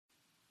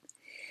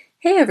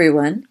Hey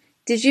everyone!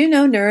 Did you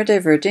know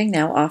Neurodiverging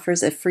now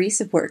offers a free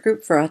support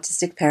group for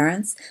autistic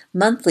parents,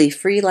 monthly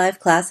free live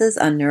classes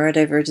on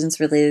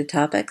neurodivergence-related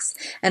topics,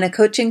 and a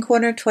coaching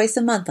corner twice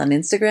a month on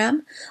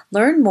Instagram?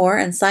 Learn more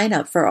and sign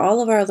up for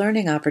all of our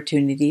learning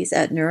opportunities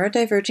at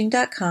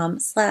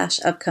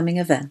neurodiverging.com/upcoming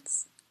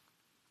events.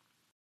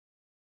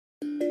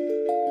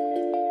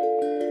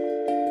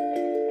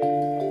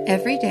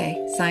 Every day,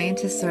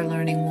 scientists are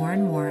learning more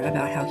and more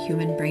about how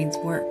human brains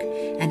work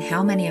and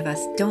how many of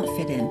us don't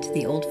fit into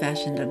the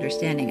old-fashioned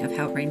understanding of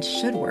how brains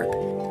should work.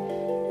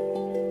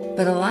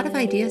 But a lot of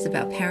ideas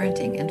about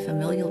parenting and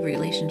familial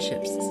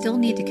relationships still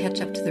need to catch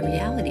up to the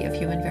reality of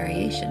human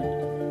variation.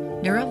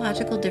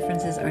 Neurological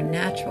differences are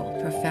natural,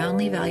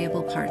 profoundly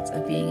valuable parts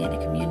of being in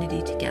a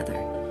community together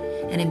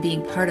and in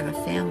being part of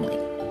a family.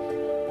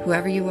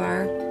 Whoever you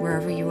are,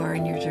 wherever you are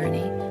in your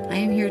journey, I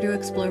am here to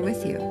explore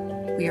with you.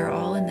 We are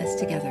all in this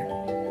together.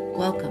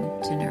 Welcome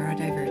to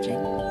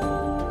Neurodiverging.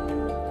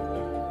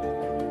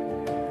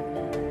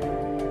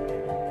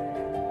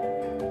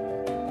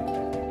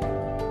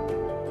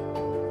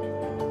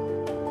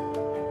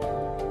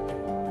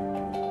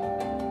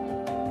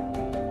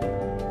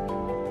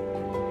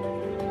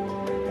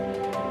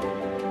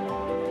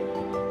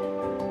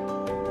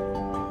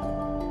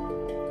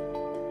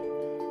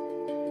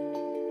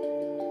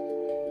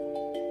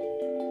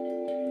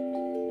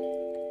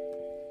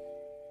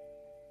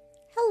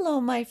 Hello,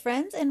 my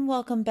friends, and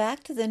welcome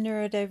back to the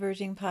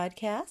Neurodiverging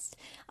podcast.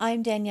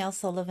 I'm Danielle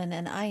Sullivan,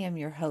 and I am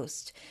your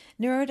host.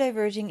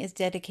 Neurodiverging is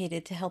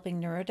dedicated to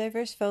helping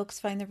neurodiverse folks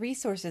find the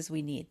resources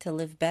we need to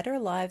live better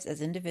lives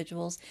as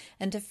individuals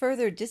and to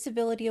further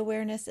disability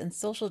awareness and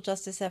social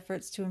justice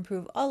efforts to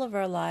improve all of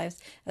our lives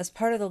as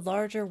part of the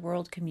larger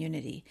world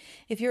community.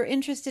 If you're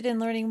interested in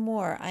learning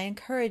more, I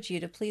encourage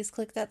you to please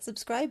click that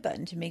subscribe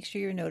button to make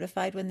sure you're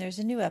notified when there's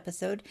a new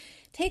episode.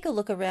 Take a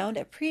look around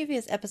at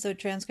previous episode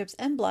transcripts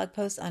and blog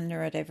posts on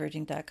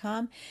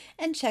neurodiverging.com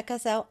and check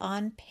us out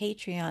on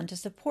Patreon to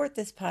support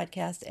this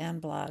podcast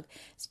and blog.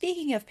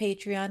 Speaking of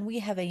Patreon, we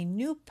have a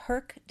new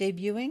perk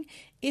debuting.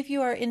 If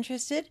you are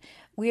interested,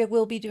 we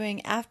will be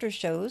doing after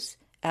shows.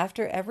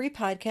 After every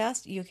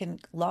podcast, you can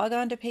log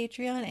on to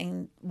Patreon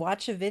and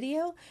watch a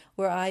video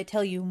where I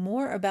tell you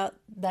more about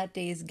that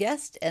day's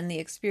guest and the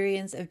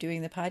experience of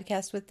doing the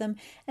podcast with them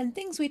and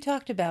things we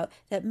talked about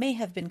that may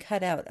have been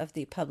cut out of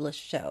the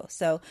published show.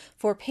 So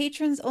for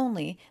patrons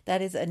only,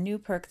 that is a new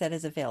perk that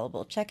is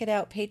available. Check it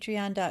out,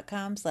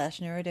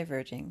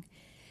 patreon.com/neurodiverging.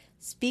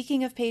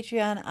 Speaking of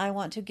Patreon, I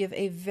want to give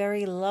a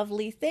very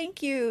lovely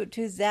thank you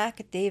to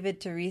Zach, David,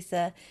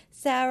 Teresa,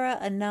 Sarah,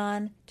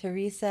 Anan,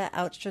 Teresa,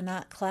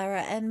 Outstronaut,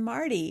 Clara, and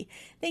Marty.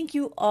 Thank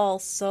you all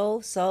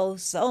so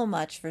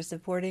much for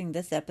supporting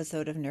this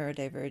episode of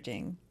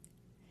Neurodiverging.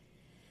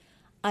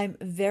 I'm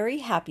very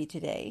happy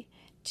today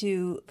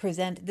to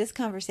present this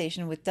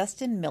conversation with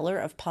Dustin Miller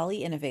of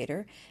Poly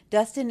Innovator.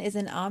 Dustin is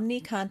an Omni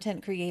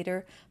content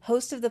creator,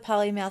 host of the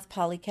Polymath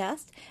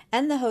Polycast,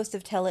 and the host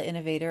of Tele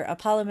Innovator, a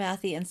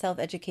polymathy and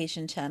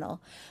self-education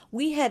channel.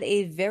 We had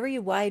a very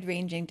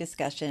wide-ranging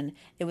discussion.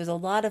 It was a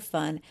lot of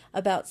fun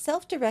about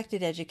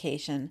self-directed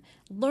education,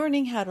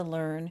 learning how to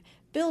learn,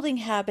 building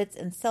habits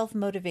and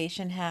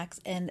self-motivation hacks,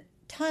 and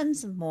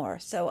tons more.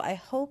 So I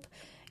hope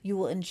you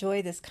will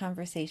enjoy this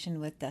conversation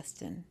with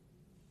Dustin.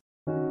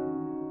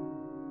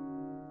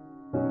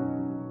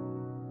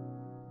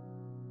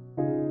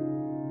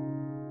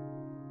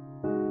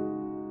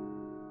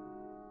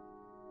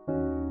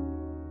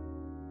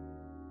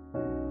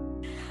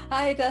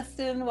 Hi,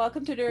 Dustin.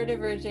 Welcome to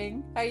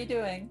Neurodiverging. How are you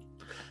doing?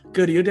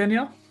 Good. You,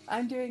 Danielle?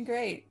 I'm doing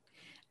great.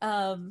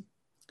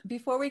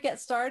 Before we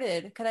get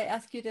started, could I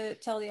ask you to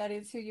tell the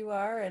audience who you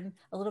are and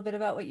a little bit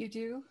about what you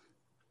do?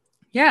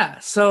 Yeah.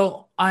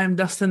 So I'm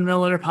Dustin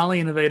Miller,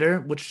 Poly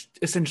Innovator, which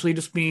essentially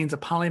just means a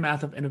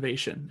polymath of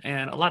innovation.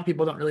 And a lot of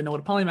people don't really know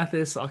what a polymath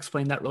is, so I'll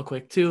explain that real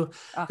quick too.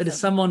 Awesome. It is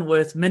someone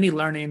with many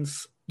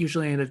learnings,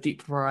 usually in a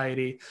deep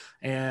variety,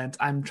 and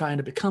I'm trying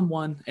to become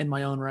one in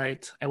my own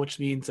right, which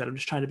means that I'm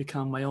just trying to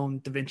become my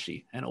own Da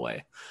Vinci in a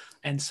way.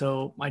 And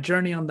so my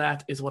journey on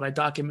that is what I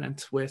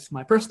document with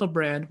my personal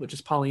brand, which is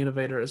Poly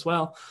Innovator as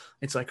well.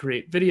 And so I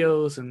create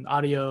videos and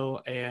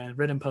audio and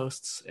written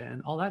posts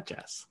and all that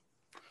jazz.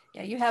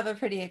 Yeah, you have a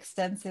pretty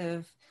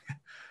extensive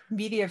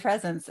media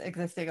presence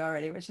existing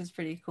already, which is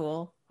pretty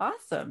cool.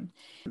 Awesome.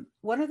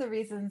 One of the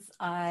reasons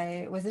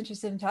I was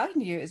interested in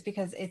talking to you is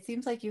because it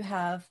seems like you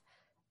have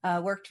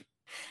worked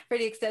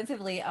pretty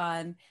extensively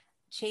on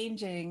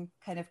changing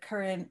kind of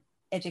current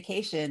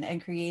education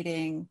and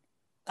creating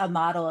a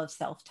model of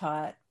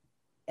self-taught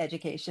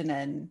education.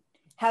 And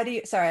how do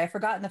you, sorry, I've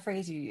forgotten the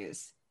phrase you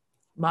use.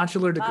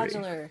 Modular degree.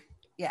 Modular,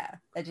 yeah,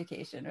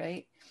 education,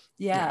 right?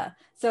 Yeah.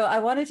 So I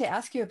wanted to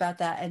ask you about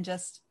that and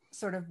just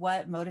sort of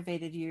what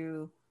motivated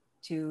you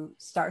to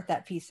start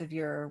that piece of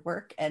your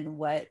work and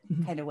what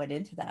kind of went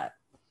into that.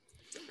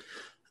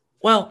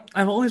 Well,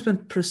 I've always been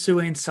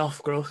pursuing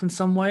self-growth in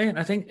some way. And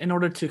I think in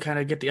order to kind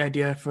of get the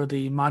idea for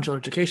the modular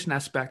education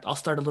aspect, I'll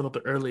start a little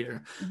bit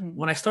earlier. Mm-hmm.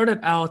 When I started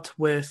out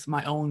with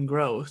my own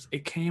growth,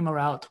 it came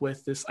around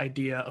with this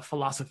idea of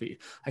philosophy.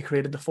 I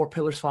created the Four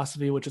Pillars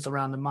philosophy, which is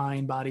around the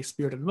mind, body,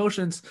 spirit, and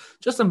emotions,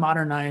 just a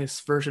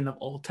modernized version of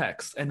old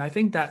text. And I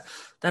think that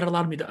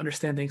allowed me to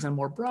understand things in a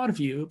more broad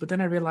view. But then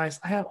I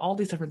realized I have all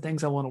these different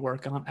things I want to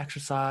work on: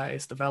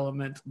 exercise,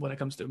 development, when it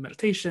comes to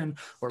meditation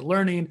or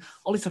learning,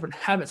 all these different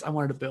habits I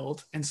wanted to build.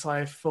 And so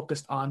I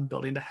focused on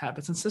building the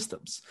habits and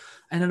systems.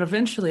 And then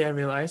eventually I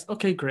realized,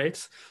 okay,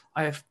 great.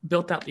 I've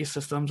built out these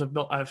systems.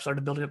 I've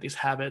started building up these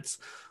habits.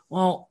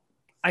 Well,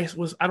 I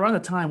was around the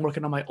time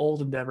working on my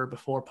old endeavor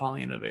before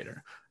Poly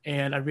Innovator.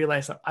 And I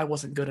realized that I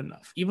wasn't good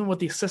enough. Even with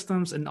these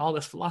systems and all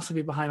this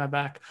philosophy behind my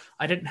back,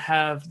 I didn't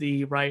have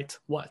the right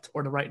what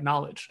or the right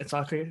knowledge. And so,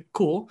 okay,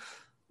 cool.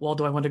 Well,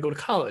 do I want to go to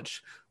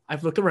college?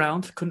 I've looked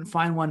around, couldn't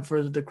find one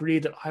for the degree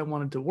that I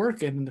wanted to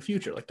work in the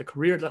future. Like the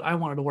career that I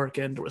wanted to work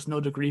in, there was no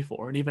degree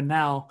for. And even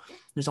now,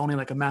 there's only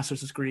like a master's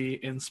degree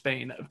in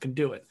Spain that can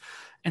do it.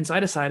 And so I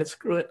decided,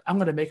 screw it, I'm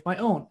going to make my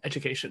own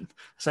education.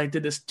 So I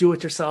did this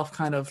do-it-yourself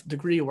kind of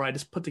degree where I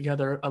just put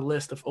together a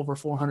list of over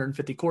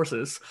 450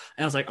 courses.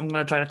 And I was like, I'm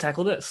going to try to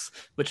tackle this,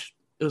 which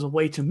it was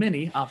way too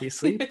many,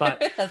 obviously.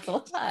 But, That's a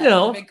lot. you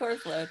know, That's a big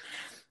course load.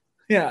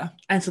 Yeah.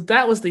 And so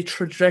that was the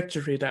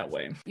trajectory that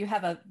way. You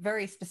have a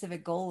very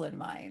specific goal in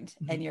mind,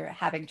 Mm-hmm. and you're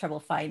having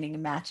trouble finding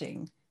and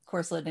matching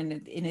course load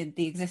in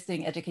the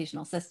existing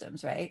educational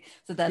systems, right?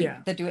 So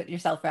then the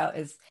do-it-yourself route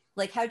is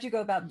like, how'd you go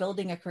about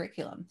building a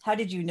curriculum? How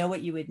did you know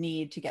what you would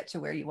need to get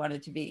to where you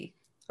wanted to be?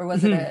 Or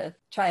was it a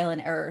trial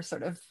and error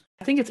sort of?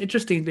 I think it's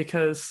interesting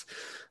because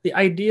the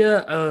idea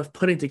of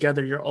putting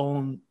together your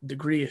own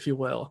degree, if you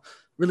will,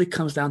 really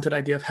comes down to the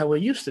idea of how we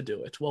used to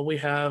do it. Well, we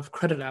have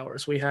credit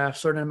hours. We have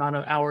certain amount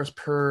of hours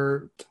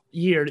per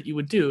year that you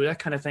would do, that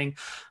kind of thing.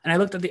 And I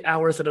looked at the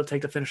hours that it'll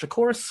take to finish a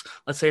course.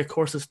 Let's say a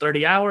course is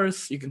 30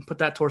 hours. You can put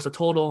that towards the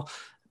total.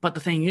 But the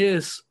thing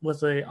is,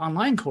 with an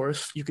online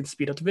course, you can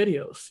speed up the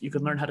videos. You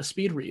can learn how to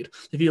speed read.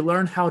 If you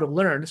learn how to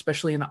learn,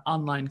 especially in an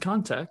online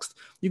context,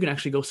 you can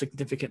actually go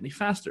significantly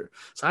faster.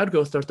 So I'd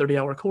go through a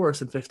 30-hour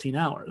course in 15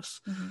 hours.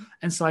 Mm-hmm.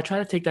 And so I try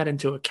to take that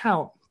into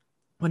account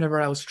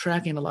whenever I was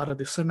tracking a lot of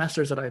the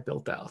semesters that I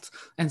built out.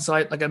 And so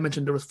like I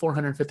mentioned, there was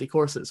 450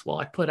 courses. Well,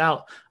 I put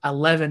out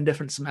 11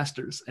 different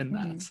semesters in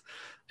that. Mm-hmm.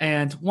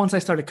 And once I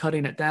started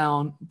cutting it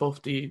down,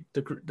 both the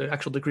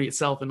actual degree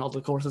itself and all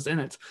the courses in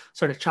it,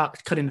 started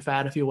cutting the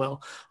fat, if you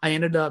will, I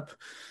ended up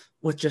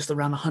with just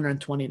around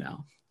 120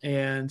 now.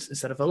 And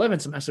instead of 11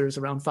 semesters,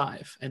 around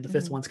 5. And the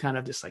fifth one's kind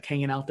of just like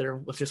hanging out there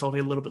with just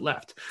only a little bit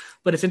left.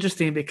 But it's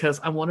interesting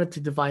because I wanted to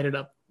divide it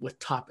up with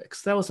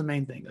topics. That was the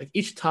main thing. Like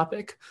each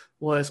topic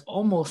was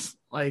almost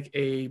like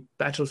a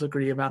bachelor's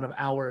degree amount of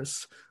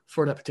hours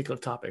for that particular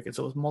topic. And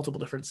so it was multiple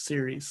different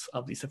series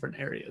of these different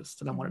areas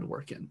that I wanted to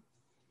work in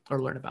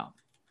or learn about.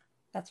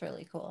 That's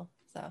really cool.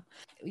 So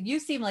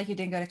you seem like you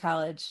didn't go to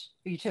college.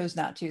 You chose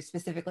not to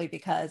specifically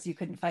because you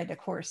couldn't find a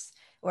course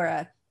or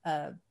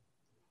a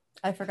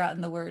I've forgotten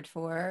the word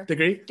for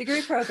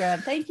degree program.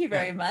 Thank you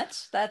very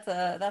much. That's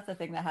a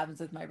thing that happens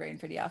with my brain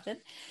pretty often.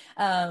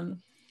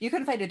 You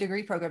couldn't find a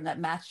degree program that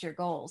matched your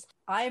goals.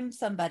 I'm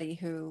somebody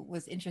who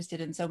was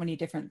interested in so many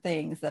different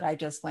things that I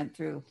just went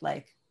through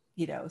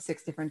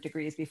 6 different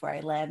degrees before I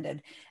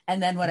landed.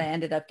 And then when I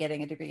ended up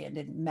getting a degree and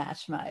didn't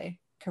match my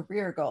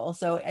career goal.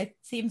 So it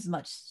seems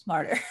much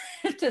smarter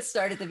to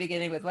start at the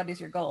beginning with what is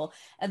your goal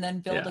and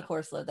then build a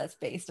course load that's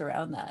based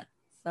around that.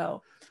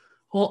 So,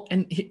 well,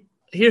 and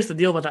here's the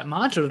deal with that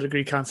modular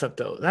degree concept,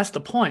 though. That's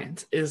the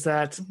point, is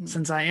that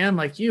since I am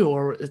like you,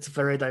 or it's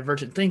very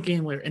divergent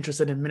thinking, we're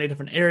interested in many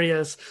different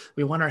areas,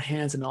 we want our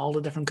hands in all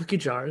the different cookie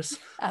jars.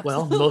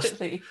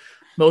 Absolutely. Well,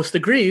 most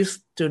degrees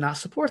do not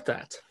support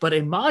that. But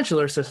a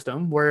modular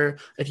system where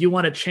if you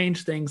want to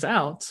change things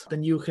out,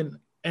 then you can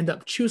end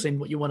up choosing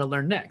what you want to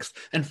learn next.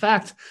 In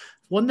fact,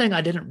 one thing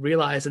I didn't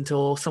realize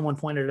until someone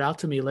pointed it out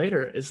to me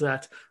later is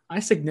that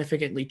I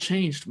significantly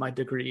changed my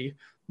degree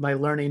by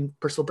learning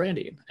personal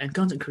branding and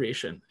content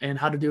creation and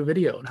how to do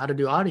video and how to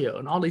do audio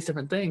and all these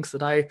different things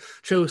that I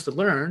chose to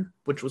learn,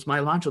 which was my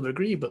modular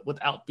degree, but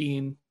without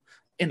being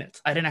in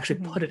it. I didn't actually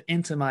put it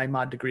into my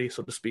mod degree,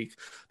 so to speak,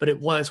 but it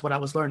was what I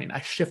was learning.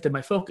 I shifted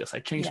my focus. I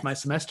changed my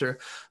semester,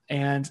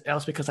 and that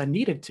was because I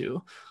needed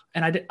to.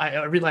 And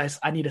I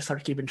realized I need to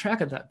start keeping track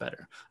of that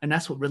better. And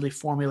that's what really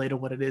formulated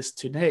what it is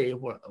today,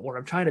 or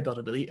I'm trying to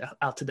build it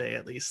out today,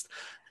 at least,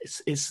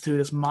 is through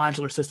this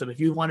modular system. If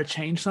you want to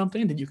change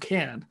something, then you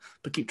can,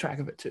 but keep track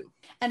of it too.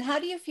 And how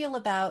do you feel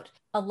about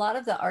a lot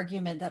of the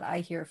argument that I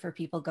hear for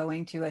people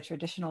going to a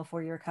traditional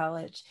 4-year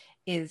college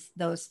is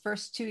those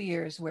first 2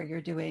 years where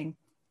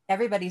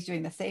everybody's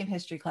doing the same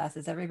history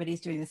classes,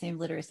 everybody's doing the same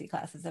literacy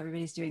classes,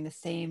 everybody's doing the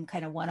same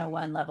kind of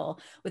 101 level,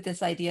 with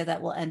this idea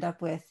that we'll end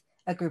up with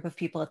a group of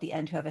people at the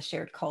end who have a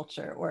shared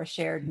culture or a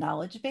shared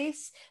knowledge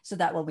base, so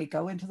that when we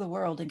go into the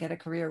world and get a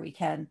career, we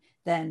can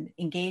then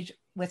engage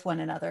with one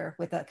another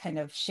with a kind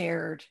of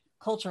shared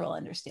cultural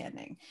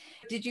understanding.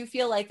 Did you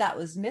feel like that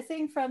was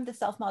missing from the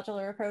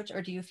self-modular approach,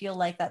 or do you feel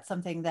like that's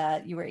something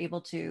that you were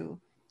able to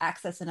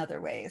access in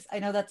other ways? I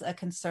know that's a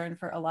concern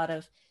for a lot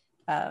of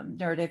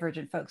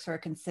neurodivergent folks who are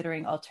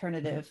considering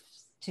alternatives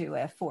to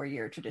a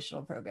 4-year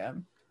traditional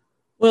program.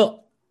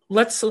 Well,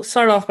 let's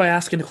start off by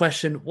asking the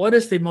question, what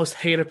is the most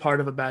hated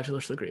part of a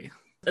bachelor's degree?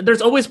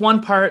 There's always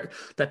one part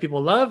that people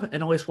love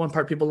and always one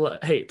part people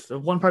hate. The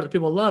one part that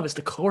people love is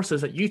the courses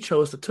that you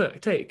chose to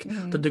take,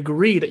 the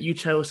degree that you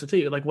chose to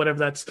take, like whatever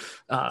that's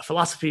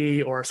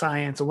philosophy or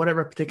science or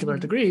whatever particular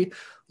degree.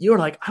 You're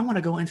like, I want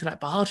to go into that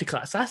biology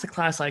class. That's the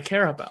class I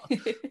care about.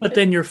 But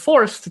then you're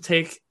forced to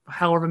take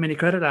however many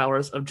credit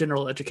hours of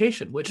general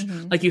education, which,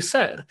 like you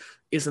said,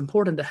 is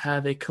important to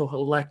have a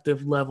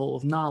collective level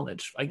of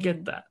knowledge. I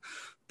get that.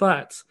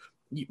 But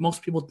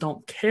most people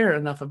don't care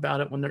enough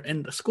about it when they're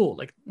in the school.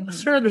 Like,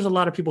 sure, there's a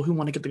lot of people who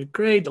want to get the good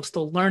grade, they'll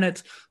still learn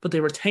it, but they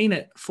retain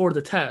it for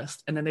the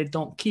test and then they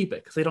don't keep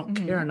it because they don't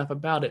care enough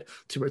about it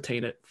to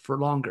retain it for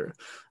longer.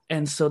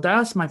 And so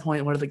that's my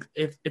point, where like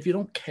if you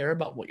don't care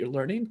about what you're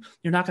learning,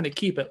 you're not going to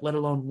keep it, let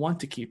alone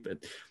want to keep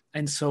it.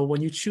 And so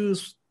when you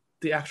choose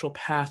the actual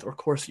path or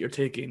course that you're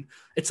taking,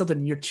 it's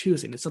something you're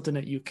choosing. It's something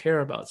that you care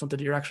about, something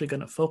that you're actually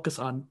going to focus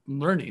on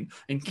learning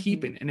and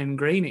keeping and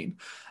ingraining.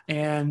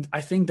 And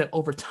I think that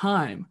over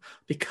time,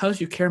 because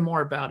you care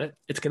more about it,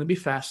 it's going to be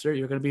faster.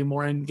 You're going to be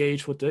more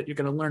engaged with it. You're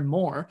going to learn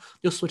more.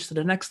 You'll switch to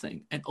the next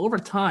thing. And over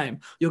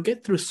time, you'll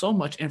get through so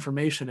much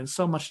information and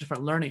so much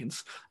different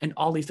learnings in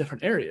all these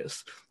different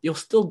areas. You'll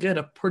still get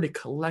a pretty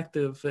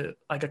collective,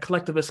 like a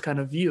collectivist kind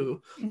of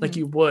view, like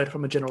you would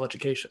from a general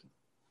education.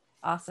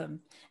 Awesome.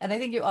 And I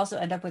think you also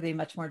end up with a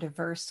much more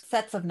diverse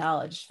sets of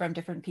knowledge from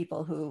different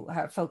people who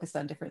have focused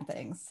on different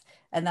things.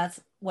 And that's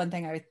one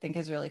thing I think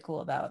is really cool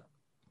about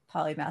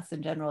polymaths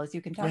in general, is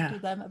you can talk to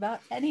them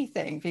about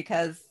anything,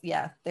 because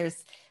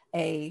there's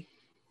a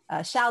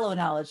shallow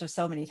knowledge of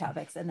so many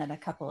topics and then a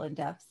couple in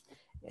depth.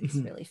 It's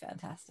really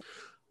fantastic.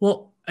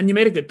 Well, and you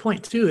made a good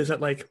point too, is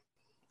that like,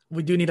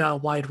 we do need a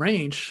wide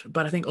range,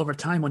 but I think over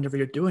time, whenever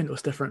you're doing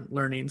those different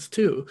learnings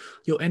too,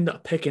 you'll end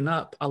up picking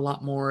up a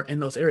lot more in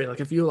those areas.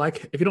 Like if you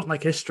don't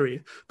like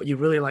history, but you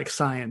really like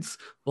science,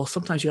 well,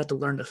 sometimes you have to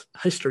learn the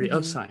history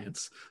of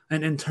science.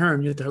 And in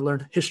turn, you have to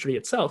learn history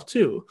itself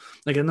too.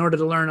 Like in order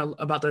to learn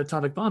about the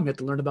atomic bomb, you have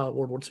to learn about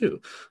World War II.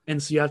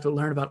 And so you have to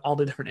learn about all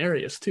the different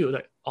areas too,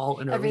 that all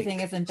interlink. Everything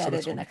is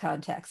embedded in a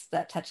context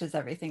that touches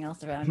everything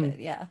else around it.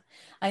 Yeah.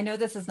 I know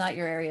this is not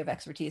your area of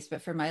expertise,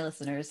 but for my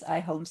listeners,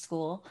 I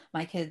homeschool.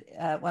 My kid,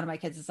 one of my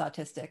kids is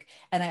autistic.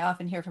 And I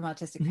often hear from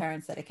autistic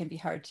parents that it can be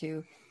hard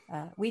to,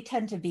 we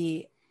can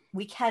be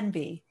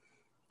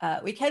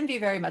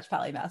very much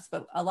polymaths,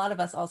 but a lot of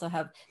us also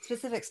have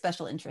specific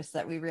special interests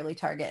that we really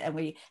target, and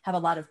we have a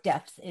lot of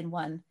depth in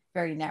one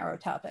very narrow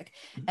topic.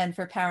 And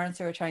for parents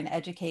who are trying to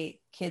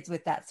educate kids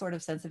with that sort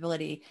of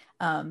sensibility,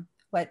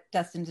 what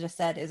Dustin just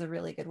said is a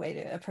really good way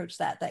to approach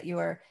that you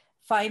are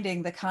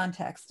finding the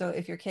context. So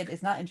if your kid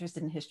is not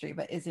interested in history,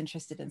 but is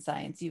interested in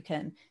science, you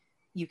can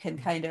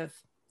kind of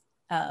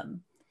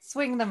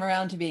swing them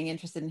around to being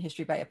interested in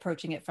history by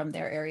approaching it from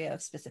their area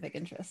of specific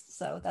interest.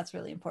 So that's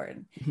really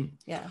important.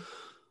 Yeah.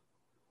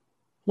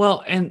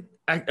 Well, and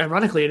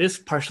ironically, it is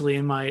partially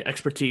in my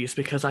expertise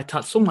because I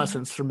taught swim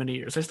lessons for many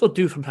years. I still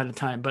do from time to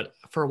time, but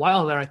for a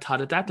while there, I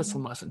taught adaptive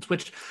swim lessons,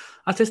 which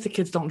autistic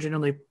kids don't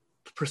generally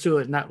pursue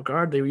it in that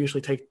regard. They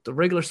usually take the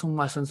regular swim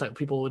lessons that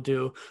people would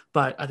do,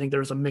 but I think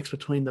there's a mix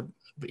between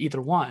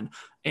either one.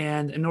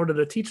 And in order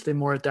to teach them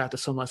more adaptive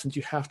swim lessons,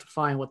 you have to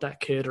find what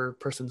that kid or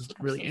person's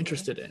really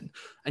interested in,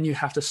 and you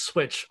have to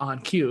switch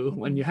on cue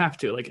when you have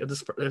to. Like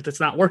if it's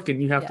not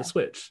working, you have to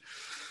switch.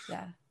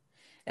 Yeah.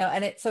 No,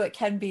 and it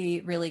can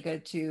be really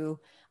good to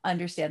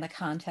understand the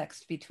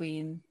context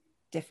between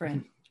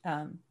different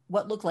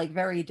what look like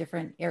very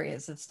different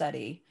areas of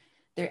study.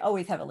 They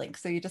always have a link,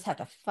 so you just have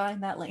to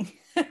find that link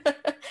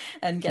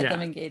and get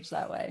them engaged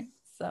that way.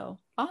 So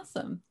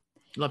awesome.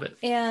 Love it.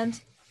 And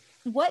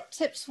what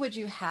tips would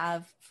you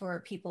have for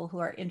people who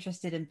are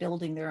interested in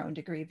building their own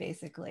degree,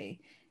 basically,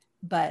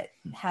 but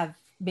have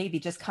maybe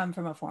just come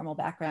from a formal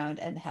background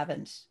and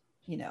haven't,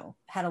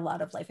 had a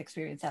lot of life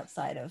experience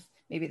outside of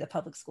maybe the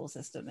public school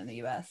system in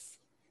the US?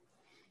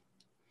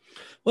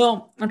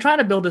 Well, I'm trying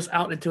to build this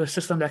out into a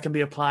system that can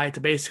be applied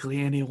to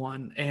basically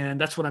anyone.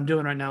 And that's what I'm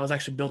doing right now, is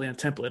actually building a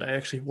template. I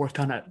actually worked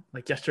on it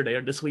like yesterday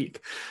or this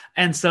week.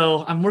 And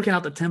so I'm working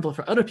out the template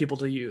for other people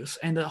to use.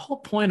 And the whole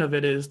point of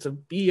it is to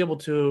be able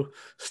to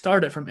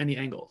start it from any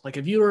angle. Like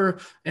if you're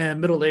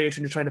middle aged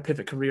and you're trying to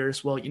pivot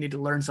careers, well, you need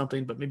to learn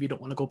something, but maybe you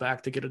don't want to go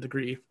back to get a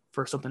degree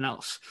for something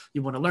else.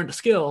 You want to learn the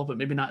skill, but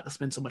maybe not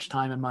spend so much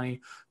time and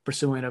money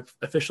pursuing an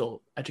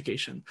official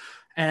education.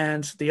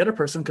 And the other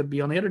person could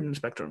be on the other end of the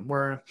spectrum,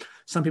 where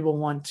some people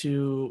want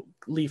to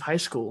leave high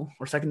school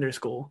or secondary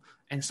school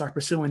and start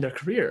pursuing their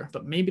career,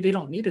 but maybe they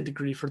don't need a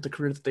degree for the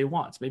career that they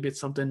want. Maybe it's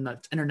something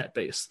that's internet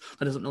based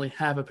that doesn't really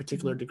have a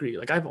particular degree.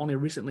 Like I've only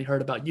recently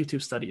heard about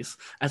YouTube studies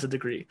as a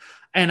degree,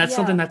 and that's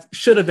something that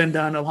should have been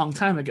done a long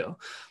time ago.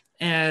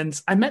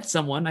 And I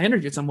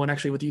interviewed someone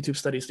actually with a YouTube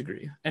studies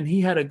degree, and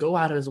he had to go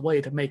out of his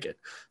way to make it.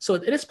 So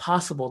it is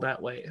possible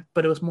that way,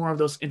 but it was more of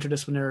those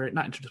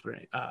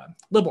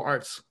liberal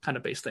arts kind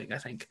of based thing, I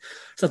think,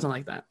 something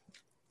like that.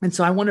 And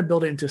so I want to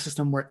build it into a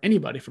system where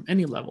anybody from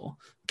any level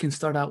can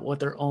start out what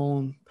their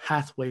own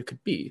pathway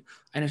could be.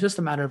 And it's just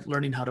a matter of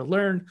learning how to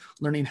learn,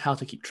 learning how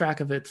to keep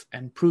track of it,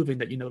 and proving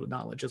that you know the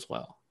knowledge as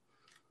well.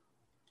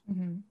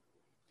 Mm-hmm.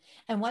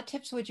 And what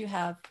tips would you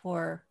have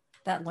for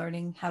that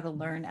learning how to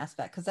learn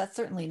aspect? Because that's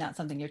certainly not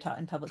something you're taught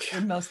in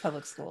most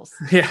public schools.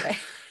 Yeah.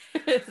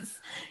 Right?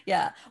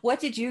 Yeah. What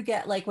did you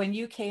get, like when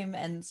you came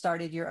and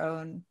started your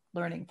own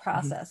learning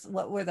process? Mm-hmm.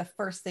 What were the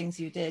first things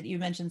you did? You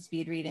mentioned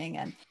speed reading,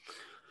 and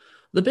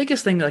the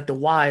biggest thing, like the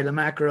why, the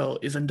macro,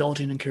 is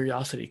indulging in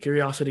curiosity.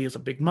 Curiosity is a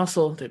big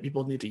muscle that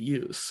people need to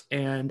use.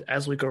 And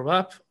as we grow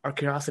up, our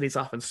curiosity is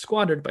often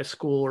squandered by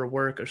school or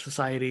work or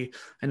society.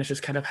 And it's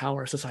just kind of how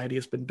our society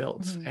has been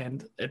built. Mm-hmm.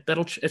 And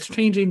it's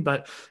changing,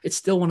 but it's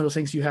still one of those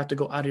things you have to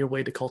go out of your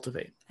way to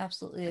cultivate.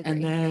 Absolutely agree.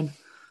 And then,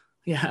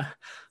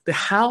 the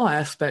how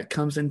aspect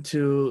comes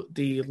into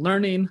the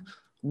learning,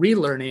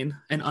 relearning,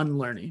 and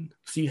unlearning.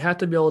 So you have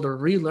to be able to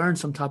relearn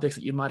some topics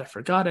that you might have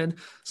forgotten.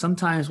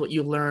 Sometimes what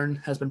you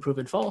learn has been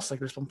proven false. Like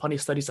there's been plenty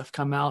of studies that have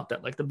come out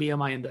that like the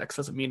BMI index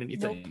doesn't mean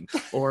anything,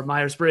 or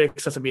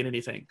Myers-Briggs doesn't mean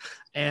anything.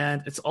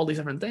 And it's all these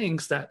different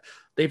things that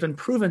they've been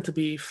proven to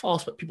be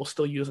false, but people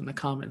still use in the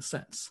common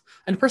sense.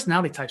 And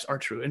personality types are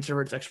true.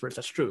 Introverts, extroverts,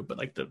 that's true. But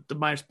like the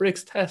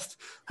Myers-Briggs test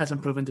has been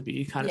proven to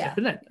be kind of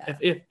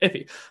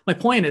iffy. My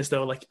point is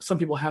though, like some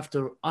people have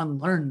to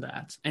unlearn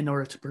that in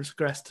order to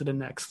progress to the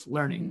next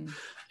learning. Mm-hmm.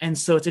 And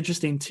so it's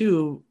interesting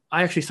too.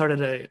 I actually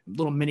started a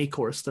little mini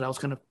course that I was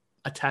going to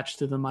attach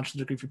to the master's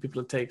degree for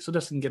people to take. So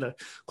just can get a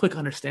quick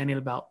understanding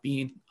about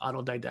being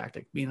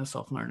autodidactic, being a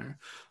self-learner.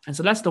 And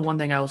so that's the one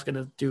thing I was going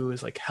to do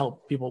is like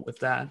help people with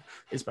that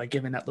is by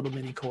giving that little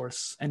mini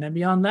course. And then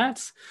beyond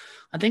that,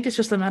 I think it's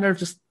just a matter of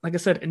just, like I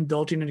said,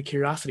 indulging in a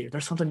curiosity. If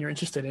there's something you're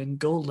interested in,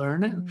 go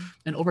learn it. Mm-hmm.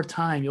 And over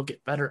time, you'll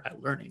get better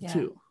at learning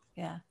too.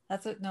 Yeah,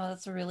 that's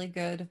a really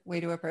good way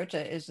to approach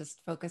it, is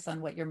just focus on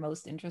what you're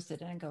most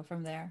interested in and go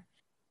from there.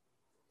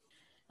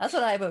 That's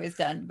what I've always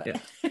done.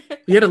 But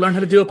you had to learn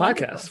how to do a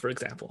podcast, for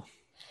example.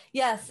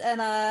 Yes,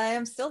 and I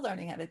am still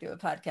learning how to do a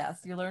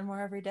podcast. You learn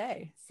more every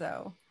day.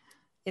 So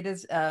it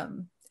is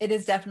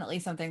definitely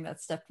something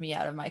that stepped me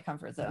out of my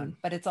comfort zone. Mm-hmm.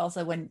 But it's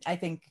also when I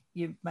think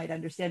you might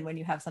understand when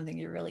you have something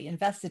you're really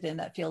invested in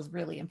that feels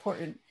really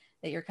important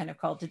that you're kind of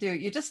called to do.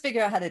 You just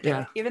figure out how to do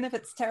it. Even if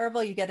it's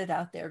terrible, you get it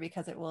out there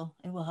because it will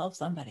help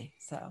somebody.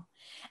 So,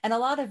 and a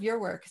lot of your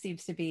work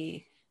seems to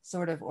be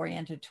sort of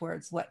oriented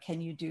towards what can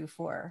you do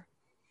for,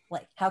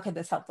 like, how can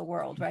this help the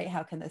world, right?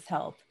 How can this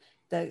help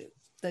the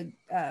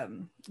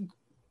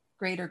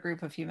greater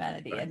group of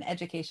humanity? Right. And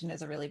education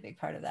is a really big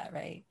part of that,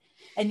 right?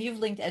 And you've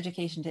linked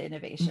education to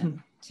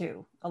innovation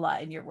too a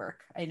lot in your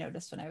work, I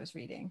noticed when I was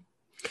reading.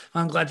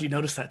 I'm glad you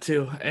noticed that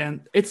too.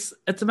 And it's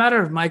a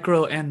matter of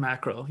micro and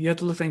macro. You have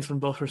to look at things from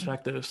both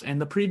perspectives. And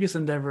the previous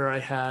endeavor I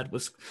had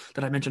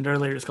that I mentioned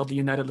earlier is called the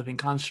United Living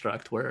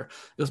Construct, where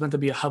it was meant to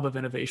be a hub of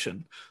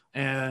innovation.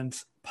 And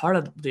part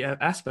of the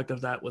aspect of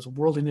that was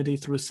world unity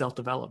through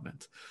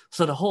self-development.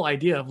 So the whole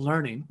idea of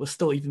learning was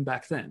still even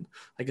back then.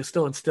 Like it's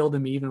still instilled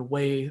in me even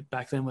way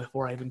back then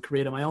before I even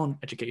created my own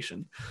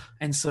education.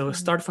 And so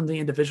start from the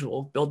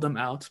individual, build them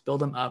out, build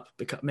them up,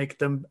 make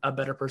them a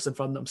better person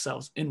from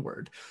themselves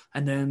inward.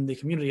 And then the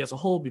community as a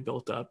whole be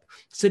built up,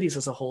 cities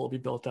as a whole be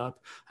built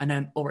up. And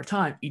then over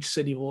time, each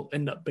city will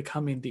end up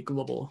becoming the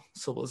global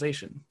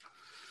civilization.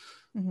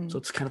 Mm-hmm. So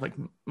it's kind of like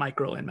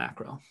micro and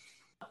macro.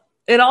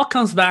 It all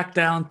comes back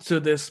down to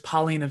this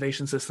poly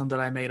innovation system that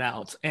I made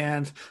out.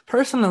 And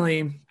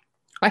personally,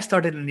 I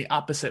started in the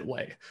opposite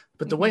way.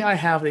 But the way I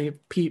have the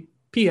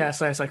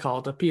PS, as I call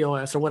it, the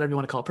POS, or whatever you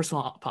want to call it,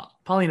 personal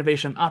poly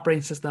innovation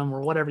operating system,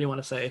 or whatever you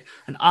want to say,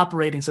 an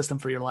operating system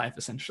for your life,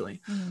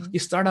 essentially. Mm-hmm. You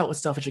start out with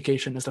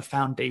self-education as the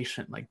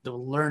foundation, like the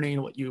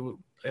learning, what you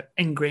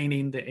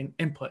ingraining the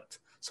input,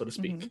 so to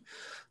speak. Mm-hmm.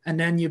 And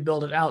then you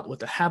build it out with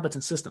the habits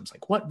and systems.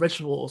 Like what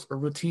rituals or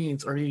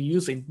routines are you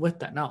using with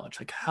that knowledge?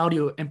 Like how do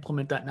you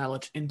implement that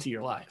knowledge into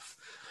your life?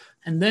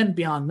 And then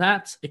beyond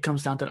that, it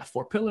comes down to the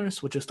 4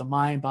 pillars, which is the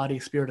mind, body,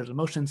 spirit, and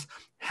emotions.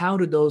 How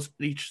do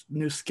each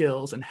new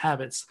skills and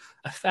habits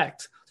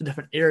affect the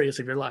different areas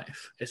of your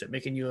life? Is it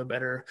making you a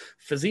better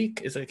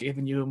physique? Is it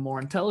giving you more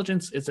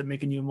intelligence? Is it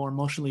making you more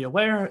emotionally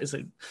aware? Is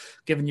it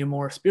giving you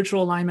more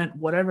spiritual alignment?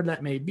 Whatever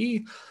that may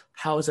be,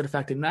 how is it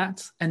affecting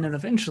that? And then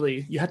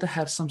eventually you have to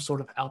have some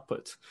sort of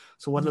output.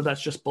 So whether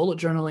that's just bullet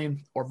journaling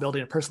or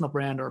building a personal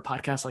brand or a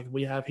podcast like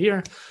we have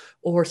here,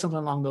 or something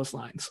along those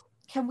lines.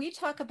 Can we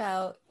talk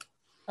about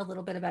a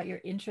little bit about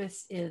your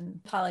interest in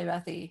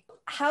polymathy?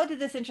 How did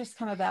this interest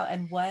come about,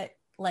 and what,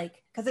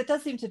 like, because it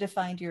does seem to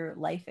define your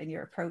life and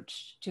your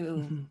approach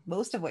to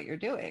most of what you're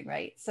doing,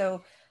 right?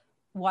 So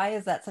why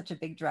is that such a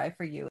big drive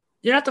for you?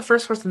 You're not the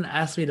first person to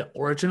ask me the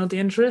origin of the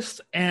interest,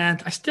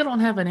 and I still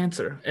don't have an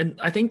answer. And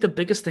I think the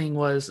biggest thing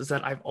is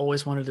that I've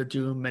always wanted to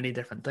do many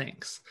different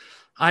things.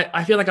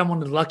 I feel like I'm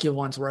one of the lucky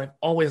ones where I've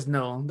always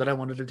known that I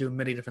wanted to do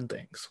many different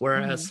things,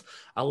 whereas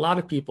a lot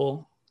of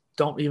people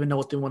don't even know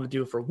what they want to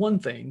do for one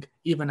thing,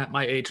 even at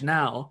my age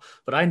now.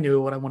 But I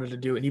knew what I wanted to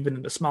do, and even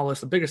in the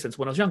smallest and bigger sense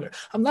when I was younger.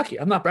 I'm lucky.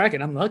 I'm not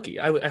bragging. I'm lucky.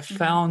 I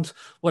found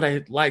what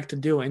I liked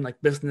doing,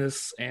 like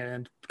business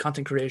and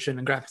content creation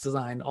and graphics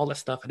design, all that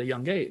stuff at a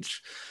young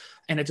age.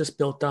 And it just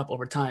built up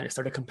over time. It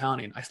started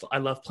compounding. I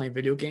love playing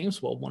video games.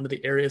 Well, one of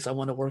the areas I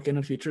want to work in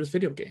the future is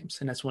video games.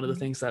 And that's one of the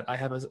things that I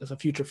have as a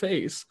future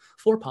phase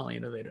for Poly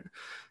Innovator.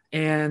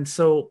 And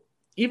so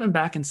even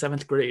back in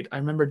 7th grade, I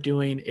remember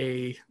doing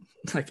a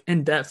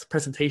in-depth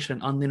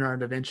presentation on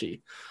Leonardo da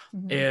Vinci.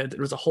 And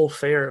there was a whole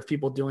fair of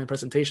people doing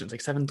presentations,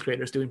 like 7th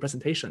graders doing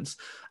presentations.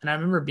 And I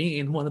remember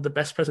being one of the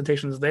best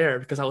presentations there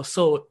because I was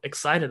so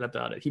excited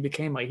about it. He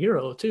became my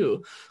hero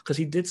too, because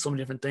he did so many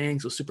different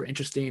things. It was super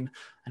interesting.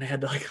 And I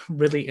had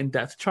really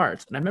in-depth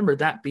charts. And I remember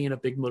that being a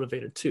big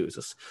motivator too. It's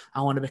just,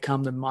 I want to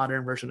become the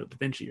modern version of Da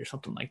Vinci or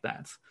something like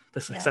that.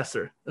 The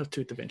successor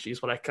to Da Vinci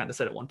is what I kind of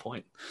said at one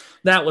point.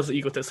 That was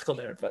egotistical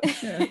there, but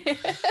yeah.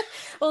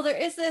 Well, there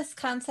is this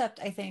concept,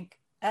 I think,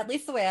 at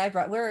least the way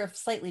we're of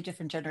slightly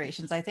different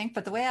generations, I think,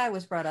 but the way I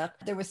was brought up,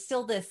 there was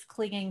still this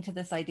clinging to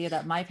this idea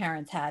that my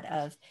parents had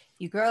of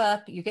you grow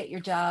up, you get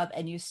your job,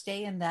 and you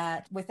stay in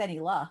that with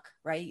any luck,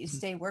 right? You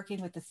stay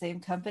working with the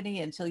same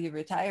company until you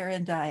retire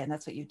and die, and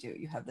that's what you do.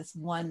 You have this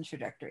one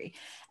trajectory.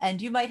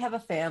 And you might have a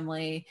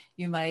family,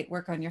 you might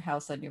work on your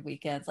house on your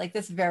weekends, like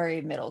this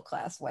very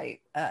middle-class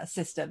white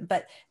system.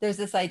 But there's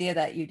this idea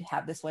that you'd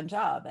have this one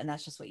job, and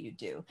that's just what you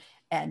do.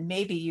 And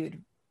maybe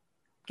you'd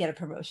get a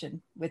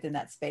promotion within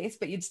that space,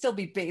 but you'd still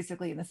be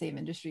basically in the same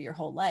industry your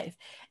whole life.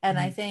 And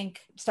I think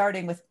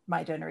starting with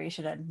my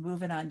generation and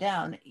moving on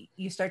down,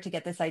 you start to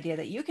get this idea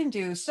that you can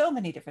do so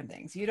many different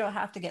things. You don't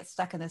have to get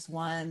stuck in this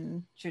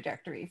one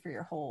trajectory for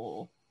your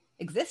whole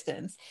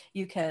existence.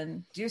 You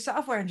can do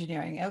software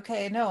engineering.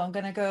 Okay, no, I'm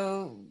going to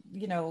go,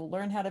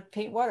 learn how to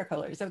paint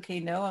watercolors. Okay,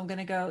 no, I'm going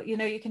to go,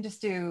 you can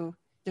just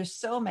there's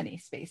so many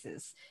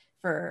spaces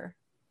for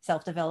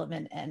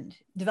self-development and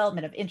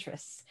development of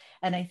interests.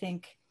 And I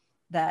think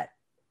that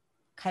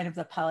kind of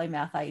the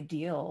polymath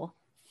ideal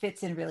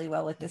fits in really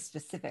well with this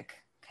specific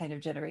kind of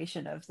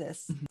generation of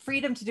this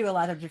freedom to do a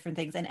lot of different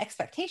things and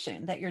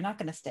expectation that you're not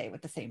going to stay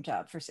with the same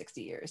job for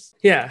 60 years.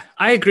 Yeah,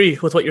 I agree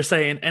with what you're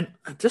saying. And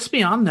just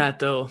beyond that,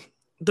 though,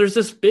 there's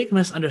this big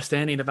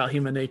misunderstanding about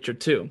human nature,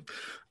 too.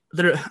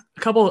 There are a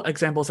couple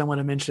examples I want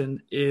to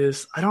mention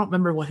is, I don't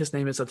remember what his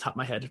name is at the top of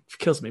my head. It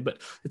kills me, but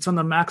it's on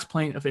the Max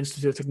Planck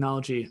Institute of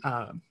Technology.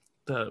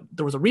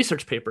 There was a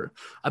research paper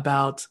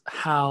about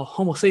how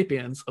Homo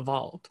sapiens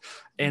evolved.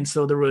 And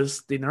so there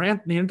was the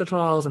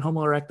Neanderthals and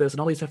Homo erectus and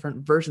all these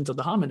different versions of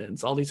the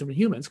hominins, all these different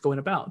humans going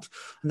about.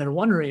 And they're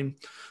wondering,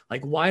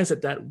 why is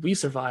it that we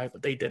survived,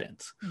 but they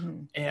didn't?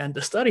 And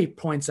the study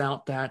points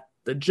out that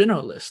the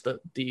generalists,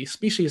 the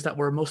species that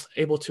were most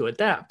able to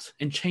adapt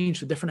and change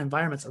to different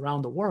environments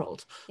around the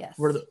world,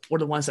 were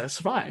the ones that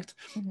survived.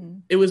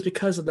 It was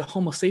because of the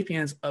Homo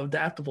sapiens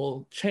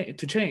adaptable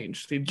to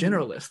change. The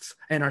generalists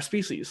and our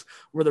species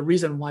were the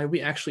reason why we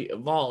actually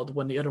evolved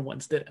when the other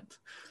ones didn't.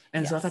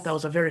 And so I thought that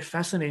was a very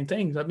fascinating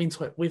thing. That means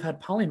we've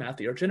had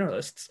polymathy or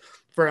generalists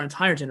for our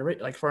entire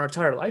generation, for our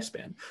entire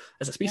lifespan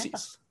as a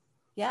species.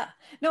 Yeah.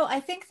 No,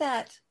 I think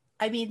that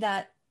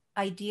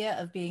idea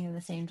of being in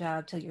the same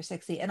job till you're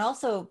 60, and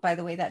also, by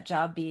the way, that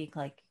job being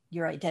like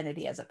your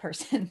identity as a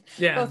person,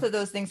 both of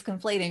those things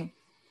conflating,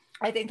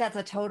 I think that's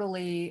a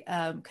totally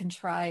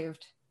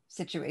contrived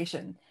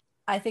situation.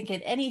 I think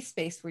in any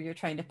space where you're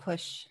trying to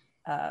push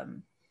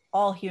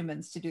all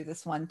humans to do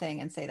this one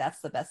thing and say that's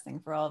the best thing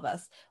for all of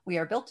us, we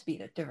are built to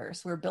be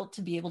diverse. We're built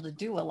to be able to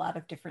do a lot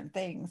of different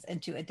things and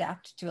to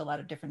adapt to a lot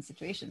of different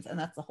situations, and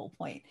that's the whole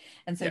point.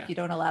 And so if you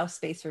don't allow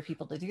space for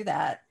people to do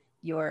that,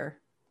 you're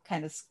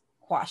kind of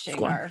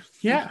squashing our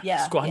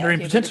squandering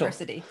potential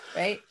diversity,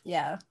 right?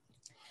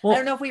 Well, I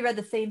don't know if we read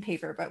the same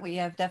paper, but we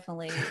have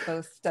definitely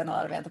both done a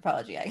lot of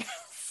anthropology, I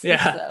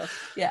guess.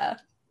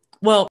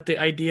 Well, the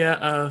idea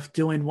of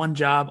doing one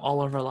job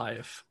all of our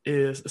life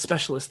is a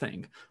specialist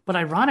thing. But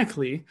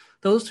ironically,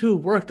 those who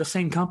work the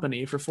same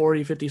company for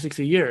 40, 50,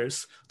 60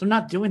 years, they're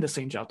not doing the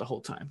same job the whole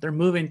time. They're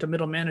moving to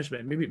middle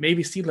management,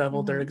 maybe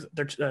C-level, if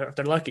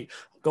they're lucky,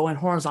 going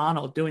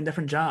horizontal, doing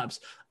different jobs.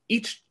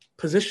 Each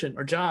position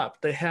or job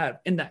they have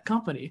in that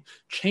company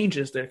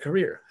changes their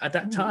career. At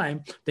that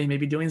time, they may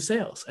be doing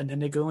sales, and then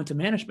they go into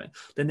management.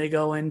 Then they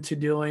go into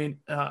doing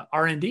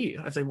R&D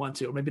if they want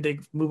to, or maybe they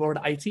move over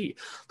to IT.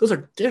 Those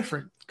are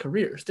different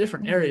careers,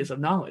 different areas of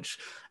knowledge.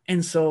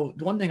 And so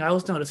one thing I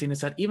was noticing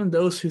is that even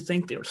those who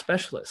think they were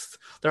specialists,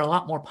 they're a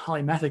lot more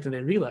polymathic than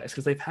they realize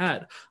because they've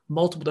had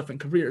multiple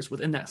different careers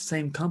within that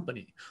same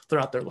company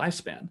throughout their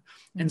lifespan.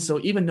 And so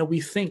even though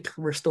we think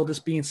we're still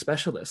just being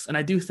specialists, and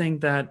I do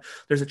think that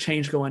there's a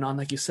change going on,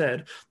 like you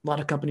said, a lot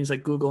of companies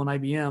like Google and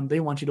IBM, they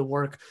want you to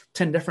work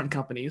 10 different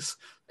companies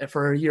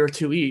for a year or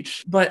two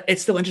each. But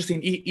it's still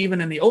interesting,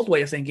 even in the old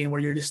way of thinking where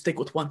you just stick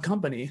with one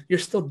company, you're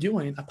still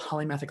doing a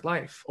polymathic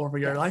life over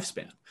your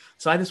lifespan.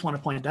 So I just want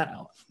to point that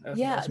out.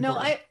 Yeah, no,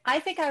 I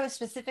think I was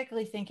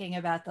specifically thinking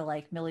about the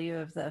like milieu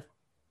of the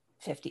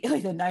 50,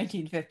 like the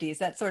 1950s,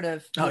 that sort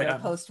of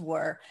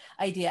post-war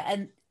idea.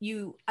 And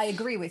I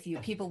agree with you.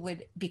 People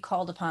would be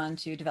called upon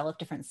to develop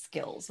different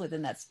skills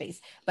within that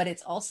space. But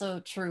it's also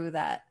true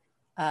that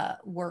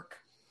work,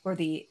 or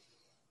the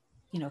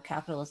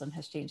capitalism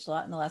has changed a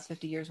lot in the last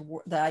 50 years.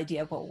 The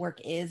idea of what work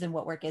is and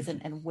what work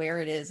isn't, and where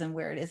it is and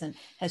where it isn't,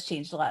 has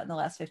changed a lot in the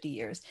last 50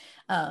 years.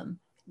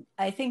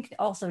 I think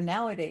also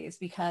nowadays,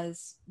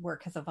 because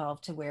work has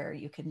evolved to where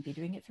you can be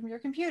doing it from your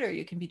computer,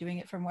 you can be doing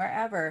it from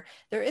wherever,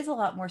 there is a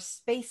lot more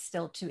space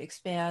still to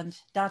expand,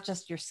 not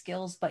just your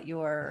skills, but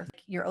your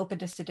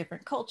openness to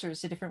different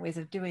cultures, to different ways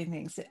of doing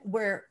things,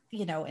 where,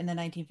 in the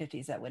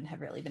 1950s, that wouldn't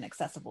have really been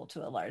accessible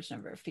to a large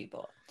number of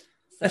people.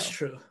 So, that's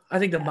true. I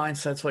think the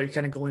mindset's what you're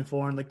kind of going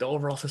for, and like the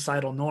overall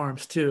societal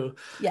norms too.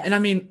 Yes. And I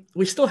mean,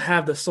 we still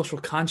have the social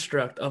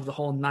construct of the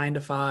whole 9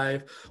 to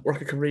 5,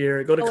 work a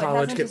career, go to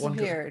college, get one.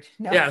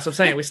 No. Yeah, so I'm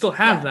saying we still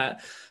have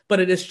that, but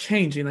it is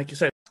changing, like you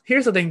said.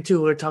 Here's the thing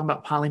too, we're talking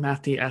about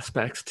polymathy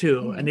aspects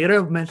too. And the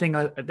other main thing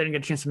I didn't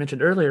get a chance to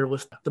mention earlier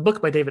was the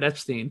book by David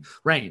Epstein,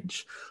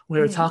 Range. We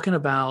were talking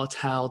about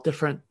how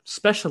different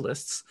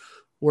specialists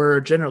were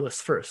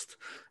generalists first.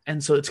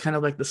 And so it's kind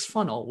of like this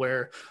funnel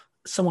where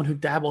someone who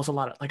dabbles a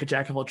lot, like a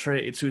jack of all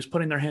trades, who's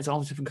putting their hands on all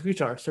these different cookie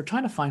jars, they're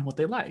trying to find what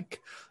they like.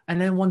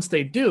 And then once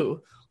they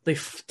do, they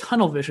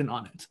tunnel vision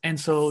on it. And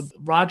so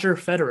Roger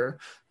Federer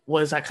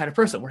was that kind of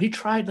person where he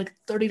tried like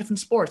 30 different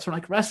sports, from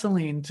like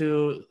wrestling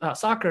to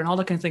soccer and all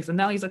that kind of things. And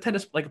now he's a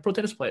pro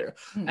tennis player.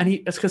 And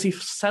it's because he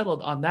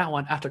settled on that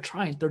one after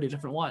trying 30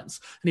 different ones.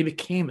 And he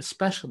became a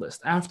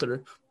specialist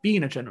after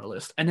being a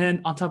generalist. And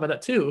then on top of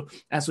that too,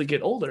 as we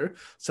get older,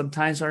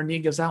 sometimes our knee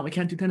gives out and we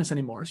can't do tennis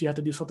anymore. So you have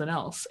to do something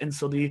else. And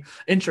so the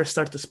interest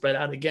starts to spread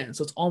out again.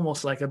 So it's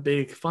almost like a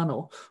big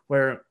funnel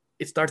where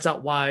it starts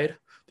out wide,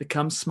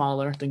 becomes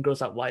smaller, then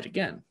grows out wide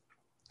again.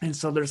 And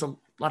so there's a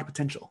lot of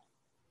potential.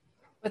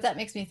 What that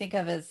makes me think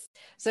of is,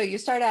 so you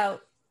start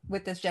out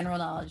with this general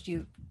knowledge,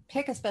 you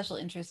pick a special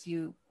interest,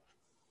 you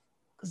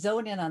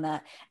zone in on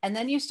that, and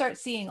then you start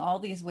seeing all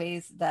these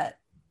ways that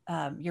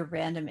your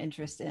random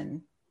interest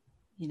in,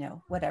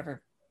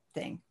 whatever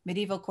thing,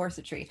 medieval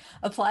corsetry,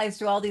 applies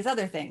to all these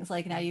other things.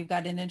 Like now you've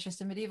got an interest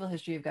in medieval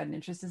history, you've got an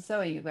interest in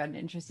sewing, you've got an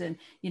interest in,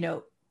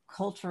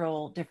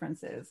 cultural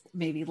differences,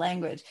 maybe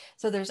language.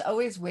 So there's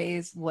always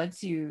ways,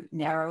 once you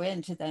narrow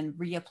in, to then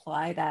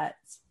reapply that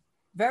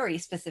very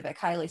specific,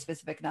 highly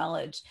specific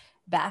knowledge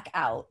back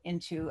out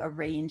into a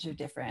range of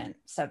different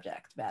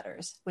subject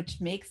matters,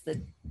 which makes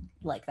the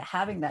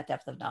having that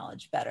depth of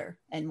knowledge better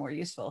and more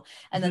useful.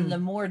 And then the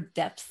more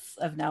depths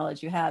of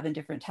knowledge you have in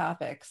different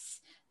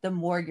topics, the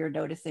more you're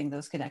noticing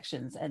those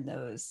connections and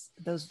those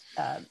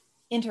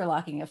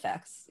interlocking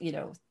effects,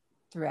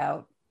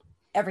 throughout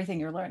everything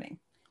you're learning.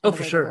 Oh,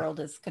 for sure. The world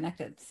is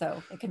connected.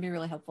 So it can be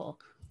really helpful.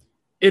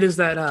 It is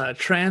that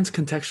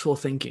trans-contextual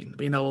thinking,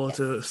 being able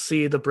to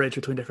see the bridge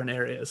between different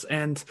areas.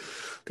 And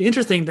the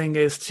interesting thing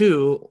is,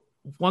 too,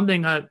 one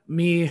thing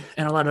me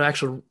and a lot of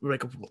actual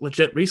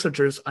legit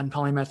researchers on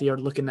polymathy are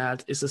looking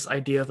at is this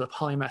idea of the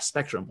polymath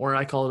spectrum, or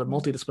I call it a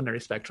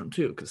multidisciplinary spectrum,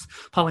 too, because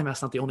polymath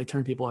is not the only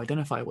term people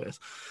identify with.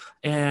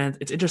 And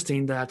it's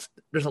interesting that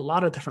there's a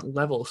lot of different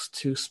levels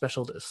to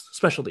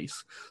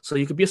specialties. So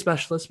you could be a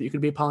specialist, but you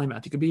could be a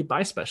polymath. You could be a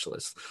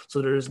bispecialist.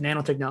 So there's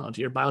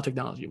nanotechnology or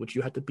biotechnology, which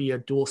you have to be a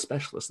dual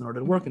specialist in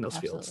order to work in those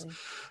fields.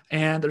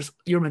 And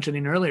you were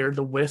mentioning earlier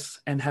the width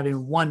and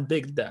having one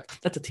big depth.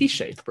 That's a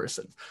T-shaped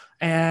person.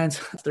 And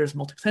there's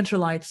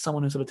multi-potentialite,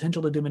 someone who's a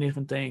potential to do many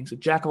different things, a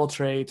jack of all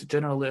trades, a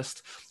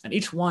generalist, and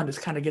each one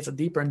just kind of gets a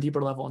deeper and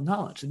deeper level of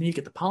knowledge. And then you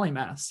get the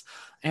polymaths.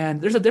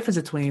 And there's a difference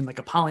between like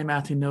a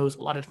polymath who knows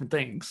a lot of different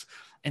things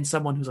and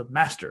someone who's a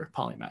master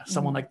polymath,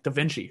 someone like Da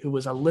Vinci, who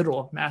was a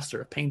literal master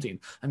of painting,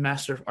 a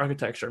master of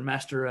architecture,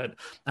 master at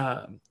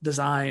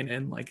design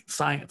and like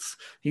science.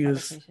 He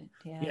was,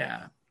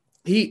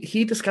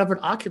 He discovered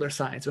ocular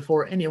science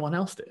before anyone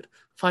else did,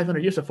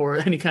 500 years before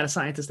any kind of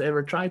scientist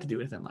ever tried to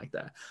do anything like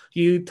that.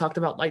 You talked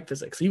about light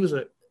physics. He was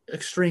an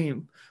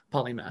extreme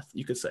polymath,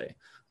 you could say.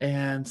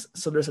 And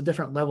so there's a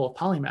different level of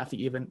polymathy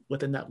even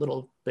within that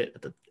little bit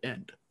at the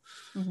end.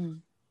 Mm-hmm.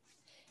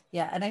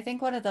 Yeah. And I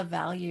think one of the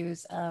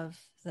values of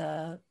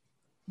the,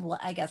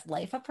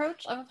 life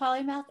approach of a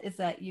polymath is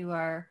that you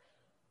are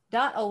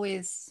not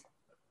always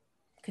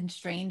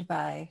constrained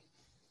by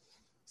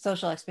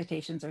social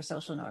expectations or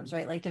social norms,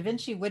 right? Like Da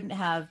Vinci wouldn't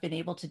have been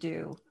able to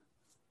do,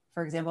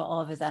 for example,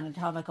 all of his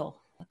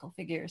anatomical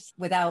figures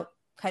without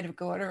kind of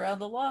going around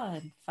the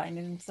lawn,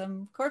 finding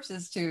some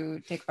corpses to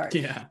take apart.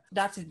 Yeah.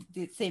 Not to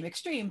the same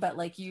extreme, but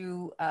like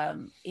you,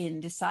 in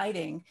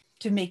deciding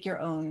to make your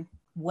own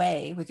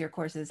way with your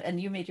courses, and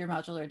you made your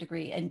modular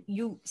degree, and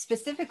you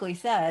specifically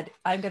said,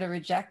 I'm going to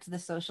reject the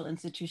social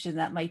institution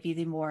that might be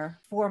the more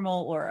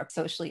formal or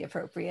socially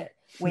appropriate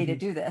way to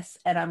do this,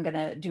 and I'm going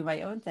to do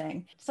my own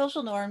thing.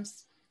 Social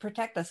norms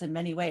protect us in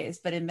many ways,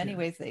 but in many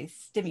ways they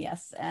stymie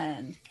us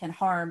and can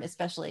harm,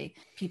 especially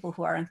people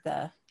who aren't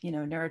the,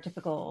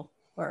 neurotypical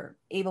or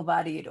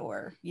able-bodied,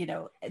 or,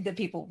 the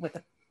people with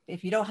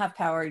if you don't have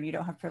power and you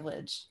don't have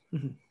privilege,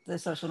 the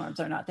social norms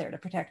are not there to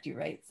protect you,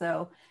 right?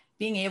 So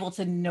being able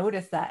to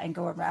notice that and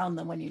go around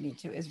them when you need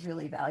to is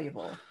really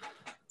valuable.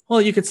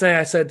 Well, you could say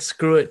I said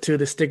screw it to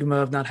the stigma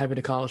of not having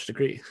a college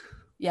degree.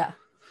 Yeah,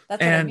 that's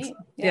what I mean.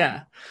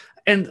 Yeah.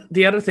 And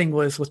the other thing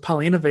was with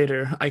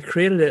Polyinnovator, I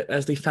created it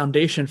as the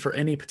foundation for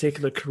any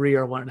particular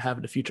career I wanted to have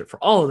in the future. For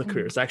all of the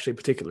careers, actually, in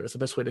particular, is the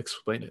best way to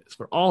explain it. It's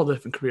for all the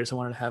different careers I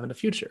wanted to have in the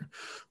future,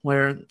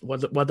 where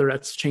whether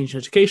that's changing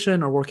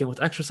education or working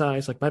with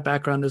exercise. Like my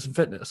background is in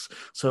fitness,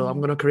 so I'm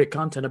going to create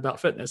content about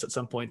fitness at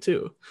some point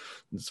too.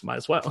 Just might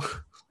as well.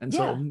 And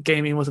so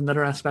gaming was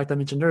another aspect I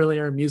mentioned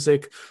earlier.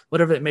 Music,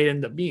 whatever it may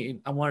end up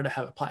being, I wanted to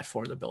have a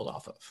platform to build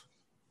off of.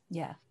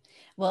 Yeah,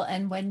 well,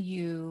 and when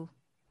you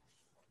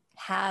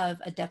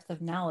have a depth of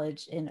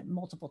knowledge in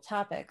multiple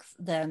topics,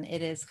 then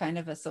it is kind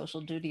of a social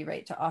duty,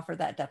 right, to offer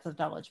that depth of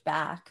knowledge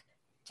back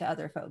to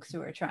other folks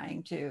who are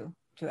trying to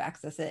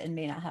access it and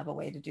may not have a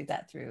way to do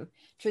that through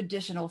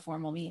traditional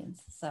formal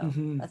means. So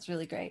that's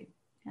really great.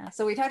 Yeah.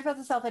 So we talked about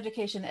the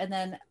self-education, and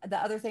then the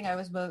other thing I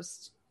was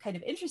most kind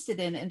of interested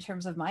in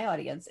terms of my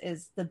audience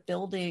is the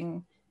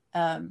building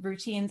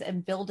routines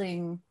and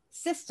building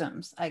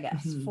systems, I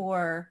guess,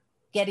 for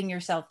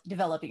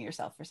developing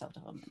yourself for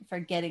self-development, for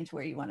getting to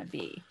where you want to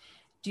be.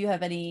 Do you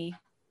have anything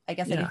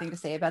to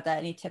say about that?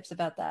 Any tips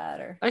about that?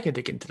 Or I could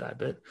dig into that a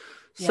bit.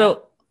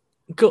 So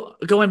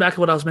going back to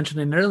what I was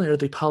mentioning earlier,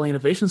 the Poly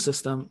Innovation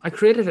System, I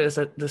created it as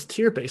this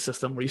tier-based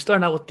system where you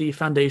start out with the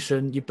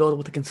foundation, you build it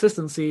with the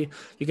consistency,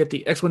 you get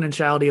the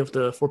exponentiality of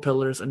the 4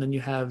 pillars, and then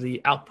you have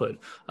the output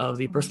of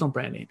the personal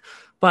branding.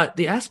 But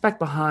the aspect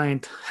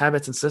behind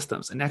habits and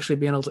systems and actually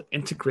being able to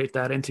integrate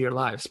that into your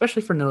life,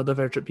 especially for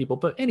neurodivergent people,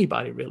 but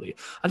anybody really,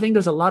 I think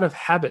there's a lot of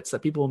habits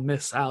that people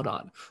miss out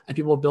on, and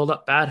people build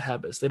up bad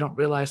habits. They don't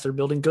realize they're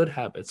building good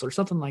habits or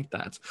something like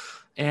that.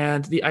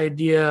 And the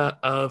idea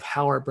of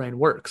how our brain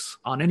works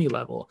on any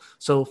level.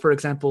 So for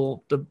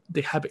example,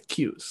 the habit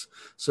cues.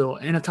 So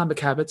in Atomic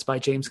Habits by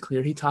James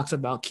Clear, he talks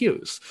about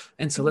cues.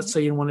 And so let's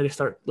say you wanted to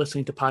start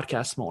listening to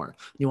podcasts more.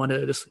 You want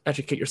to just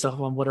educate yourself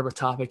on whatever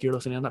topic you're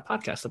listening on that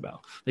podcast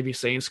about. Maybe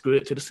saying screw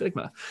it to the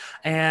stigma.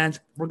 And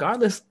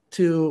regardless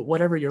to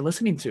whatever you're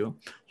listening to,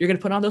 you're going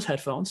to put on those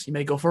headphones. You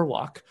may go for a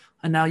walk.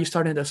 And now you're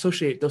starting to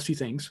associate those 2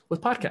 things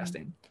with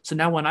podcasting. So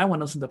now when I want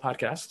to listen to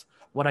podcasts,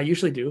 what I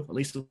usually do, at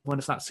least when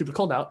it's not super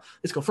cold out,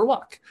 is go for a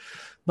walk.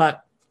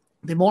 But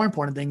the more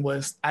important thing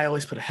was I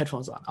always put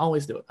headphones on. I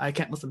always do it. I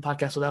can't listen to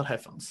podcasts without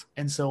headphones.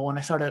 And so when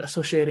I started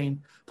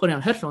associating putting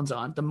on headphones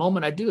on, the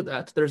moment I do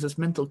that, there's this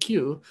mental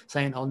cue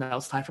saying, oh, now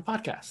it's time for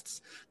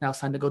podcasts. Now it's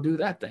time to go do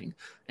that thing.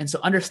 And so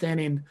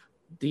understanding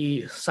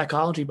the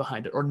psychology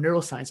behind it or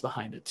neuroscience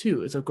behind it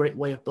too is a great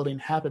way of building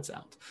habits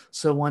out.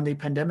 So when the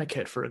pandemic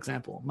hit, for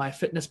example, my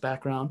fitness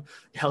background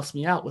helps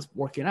me out with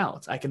working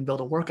out. I can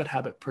build a workout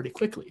habit pretty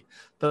quickly.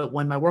 But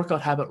when my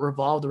workout habit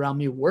revolved around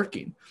me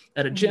working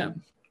at a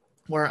gym,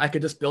 where I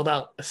could just build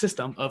out a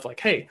system of like,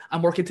 hey,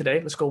 I'm working today,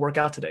 let's go work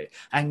out today.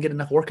 I can get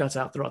enough workouts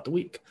out throughout the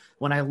week.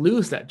 When I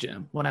lose that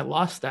gym, when I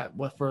lost that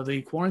for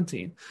the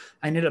quarantine,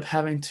 I ended up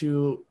having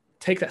to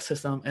take that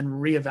system and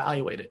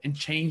reevaluate it and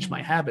change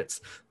my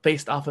habits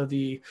based off of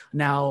the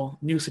now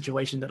new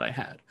situation that I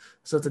had.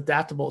 So it's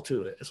adaptable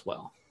to it as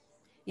well.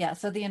 Yeah.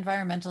 So the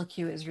environmental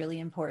cue is really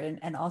important,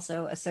 and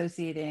also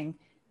associating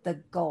the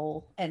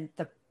goal and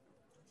the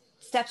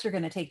steps you're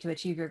going to take to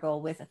achieve your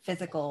goal with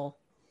physical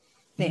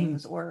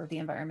things or the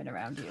environment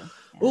around you.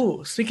 Yeah.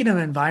 Ooh, speaking of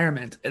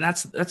environment, and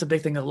that's a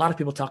big thing that a lot of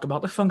people talk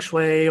about, the feng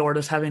shui or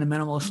just having a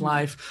minimalist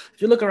life.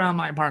 If you look around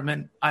my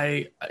apartment,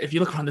 if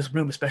you look around this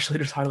room, especially,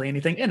 there's hardly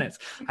anything in it.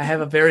 I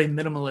have a very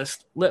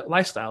minimalist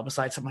lifestyle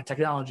besides my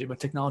technology, but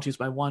technology is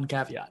my one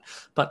caveat.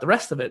 But the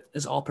rest of it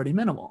is all pretty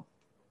minimal.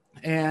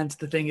 And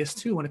the thing is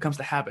too, when it comes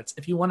to habits,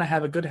 if you want to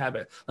have a good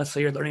habit, let's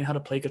say you're learning how to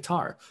play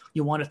guitar,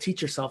 you want to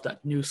teach yourself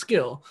that new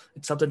skill.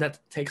 It's something that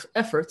takes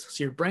effort.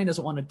 So your brain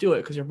doesn't want to do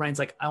it because your brain's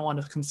like, I want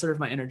to conserve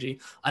my energy.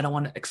 I don't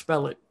want to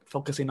expel it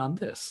focusing on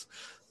this.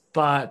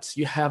 But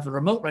you have the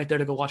remote right there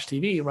to go watch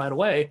TV right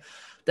away.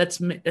 That's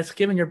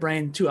giving your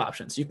brain 2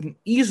 options. You can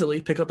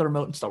easily pick up the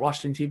remote and start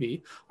watching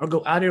TV, or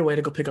go out of your way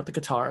to go pick up the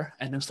guitar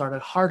and then start a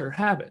harder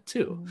habit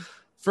too.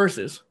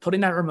 Versus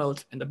putting that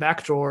remote in the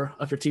back drawer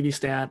of your TV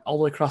stand all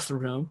the way across the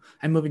room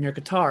and moving your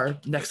guitar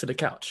next to the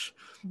couch.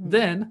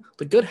 Then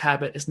the good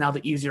habit is now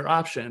the easier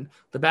option.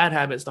 The bad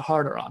habit is the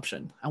harder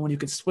option. And when you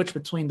can switch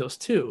between those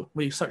 2,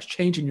 when you start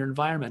changing your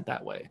environment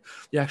that way,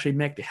 you actually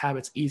make the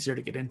habits easier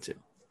to get into.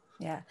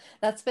 Yeah,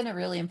 that's been a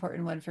really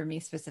important one for me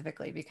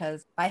specifically,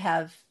 because I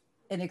have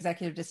and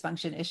executive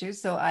dysfunction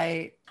issues. So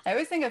I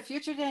always think of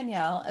future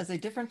Danielle as a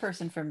different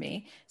person from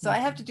me. So I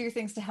have to do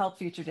things to help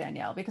future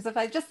Danielle, because if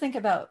I just think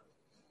about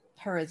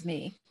her as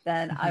me,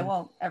 then I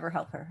won't ever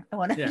help her. I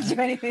won't ever do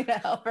anything to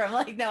help her. I'm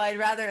like, no, I'd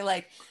rather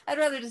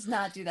just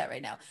not do that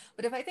right now.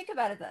 But if I think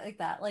about it like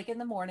that, like in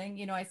the morning,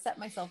 you know, I set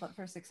myself up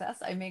for success.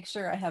 I make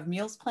sure I have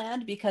meals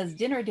planned, because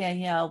dinner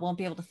Danielle won't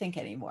be able to think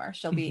anymore.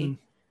 She'll be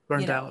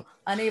burnt out,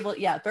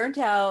 burnt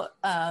out,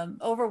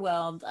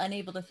 overwhelmed,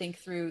 unable to think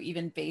through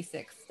even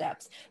basic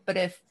steps. But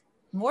if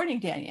morning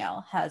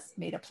Danielle has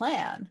made a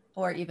plan,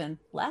 or even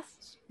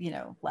last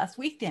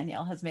week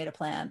Danielle has made a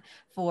plan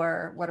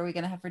for what are we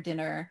going to have for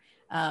dinner,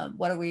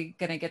 what are we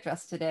going to get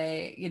dressed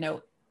today, you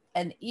know,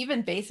 and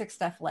even basic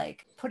stuff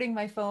like putting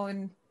my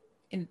phone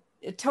in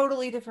a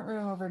totally different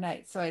room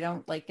overnight so I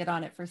don't like get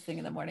on it first thing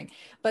in the morning.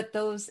 But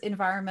those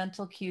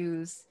environmental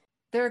cues,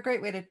 they're a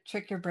great way to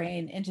trick your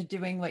brain into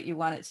doing what you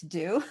want it to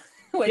do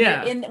when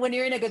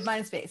you're in a good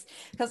mind space,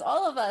 because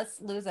all of us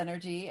lose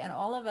energy, and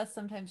all of us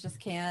sometimes just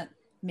can't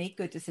make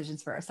good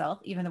decisions for ourselves,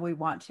 even though we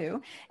want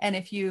to. And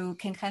if you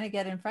can kind of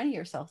get in front of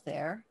yourself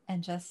there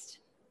and just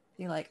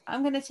be like,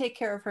 I'm going to take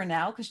care of her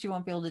now because she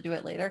won't be able to do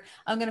it later.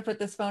 I'm going to put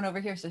this phone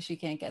over here so she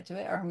can't get to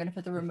it, or I'm going to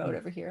put the remote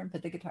over here and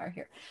put the guitar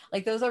here.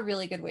 Like, those are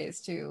really good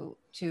ways to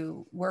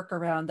work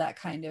around that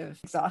kind of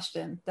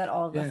exhaustion that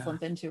all of us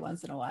slip into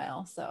once in a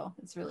while. So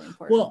it's really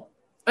important. Well,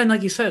 and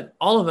like you said,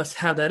 all of us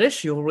have that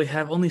issue where we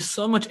have only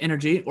so much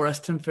energy, or as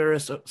Tim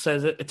Ferriss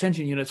says it,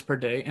 attention units per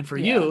day. And for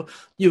you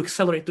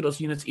accelerate through those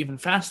units even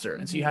faster.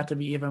 And so you have to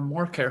be even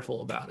more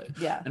careful about it.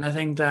 Yeah. And I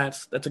think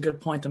that's a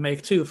good point to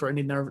make too for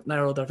any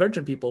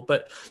neurodivergent people.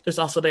 But there's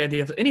also the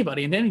idea of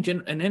anybody in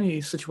any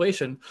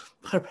situation,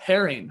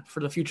 preparing for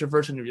the future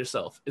version of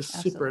yourself is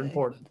super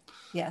important.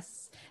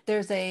 Yes.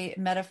 There's a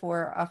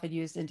metaphor often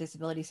used in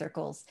disability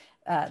circles.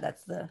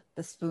 That's the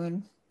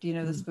spoon. Do you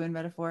know the spoon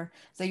metaphor?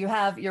 So you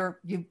have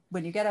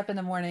when you get up in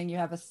the morning, you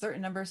have a certain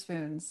number of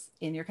spoons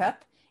in your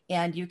cup,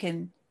 and you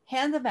can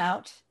hand them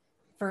out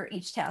for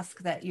each task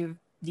that you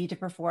need to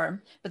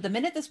perform. But the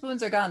minute the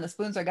spoons are gone, the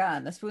spoons are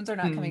gone. The spoons are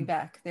not coming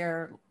back. They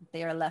are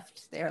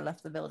left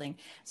the building.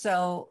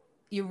 So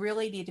you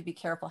really need to be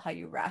careful how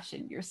you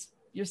ration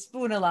your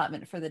spoon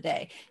allotment for the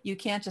day. You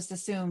can't just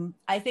assume.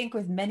 I think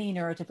with many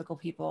neurotypical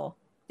people,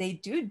 they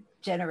do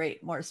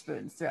generate more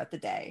spoons throughout the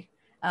day.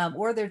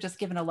 Or they're just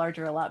given a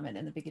larger allotment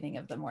in the beginning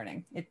of the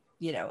morning.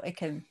 You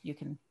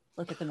can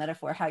look at the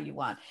metaphor how you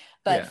want.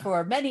 But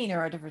for many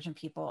neurodivergent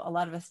people, a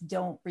lot of us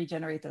don't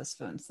regenerate those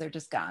spoons. They're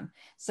just gone.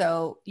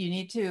 So you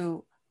need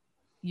to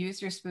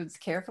use your spoons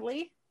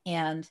carefully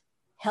and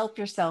help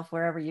yourself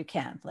wherever you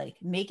can. Like,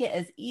 make it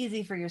as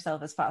easy for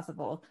yourself as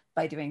possible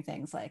by doing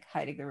things like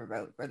hiding the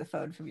remote or the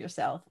phone from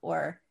yourself,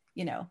 or,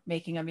 you know,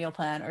 making a meal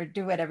plan, or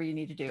do whatever you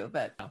need to do.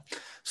 But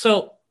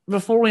so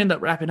before we end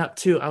up wrapping up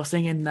too, I was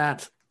thinking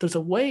that there's a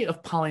way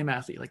of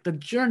polymathy, like the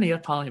journey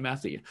of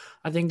polymathy,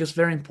 I think is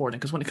very important,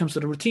 because when it comes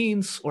to the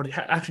routines or the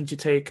actions you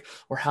take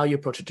or how you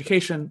approach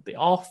education, they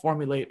all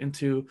formulate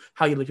into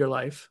how you live your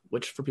life,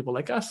 which for people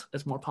like us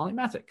is more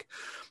polymathic.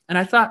 And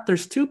I thought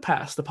there's two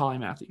paths to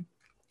polymathy.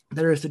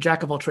 There is the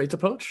jack of all trades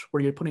approach,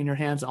 where you're putting your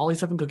hands in all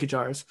these different cookie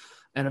jars,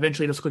 and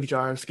eventually those cookie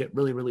jars get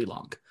really, really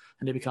long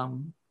and they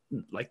become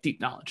like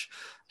deep knowledge.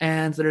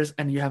 And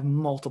you have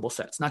multiple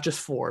sets, not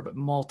just 4, but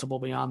multiple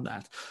beyond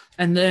that.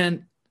 And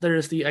then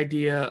there's the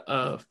idea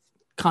of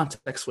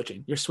context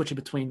switching. You're switching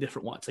between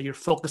different ones. So you're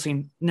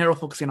narrow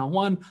focusing on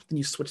one, then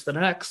you switch to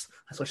the next,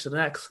 and switch to the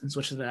next, and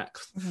switch to the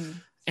next. Mm-hmm.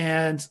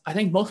 And I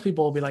think most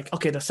people will be like,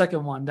 okay, the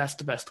second one, that's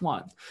the best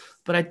one.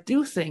 But I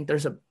do think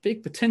there's a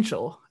big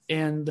potential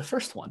in the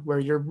first one, where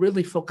you're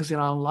really focusing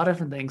on a lot of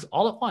different things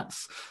all at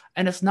once.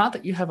 And it's not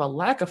that you have a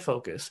lack of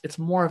focus. It's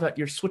more of that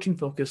you're switching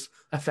focus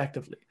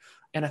effectively.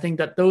 And I think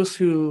that those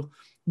who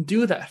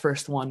do that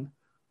first one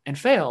and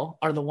fail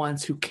are the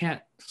ones who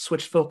can't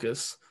switch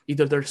focus.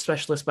 Either they're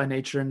specialists by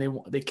nature and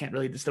they can't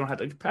really, just don't have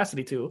the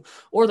capacity to,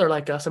 or they're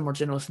like us and more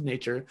generalist in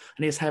nature and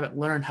they just haven't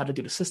learned how to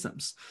do the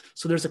systems.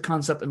 So there's a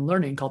concept in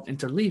learning called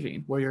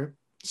interleaving, where you're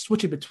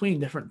switching between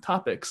different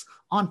topics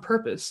on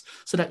purpose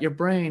so that your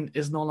brain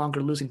is no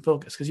longer losing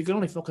focus, because you can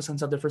only focus on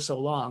something for so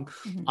long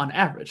on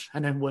average.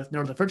 And then with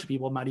neurodivergent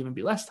people, it might even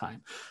be less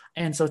time.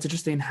 And so it's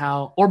interesting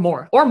how, or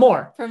more.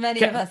 For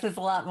many of us, it's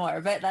a lot more,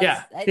 but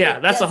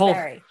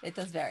it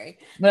does vary.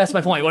 That's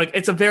my point. Like,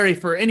 it's a vary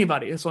for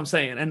anybody. That's what I'm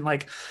saying. And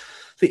like,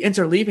 the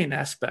interleaving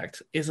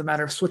aspect is a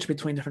matter of switch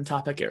between different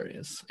topic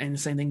areas. And the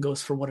same thing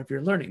goes for whatever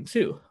you're learning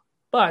too.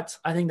 But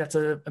I think that's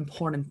an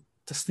important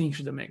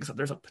distinction to make. So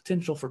there's a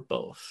potential for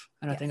both.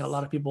 And I think a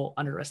lot of people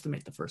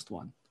underestimate the first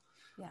one.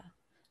 Yeah.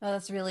 Well,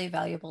 that's really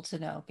valuable to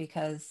know,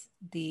 because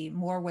the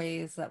more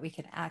ways that we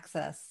can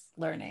access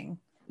learning,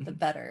 the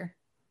better.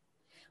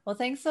 Well,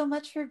 thanks so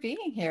much for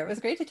being here. It was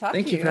great to talk to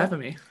you. Thank you for having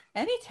me.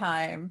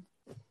 Anytime.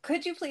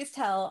 Could you please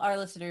tell our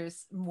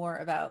listeners more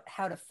about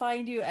how to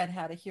find you and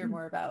how to hear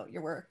more about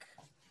your work?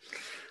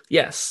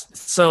 Yes.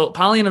 So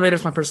Poly Innovative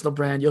is my personal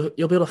brand. You'll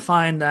be able to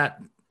find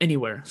that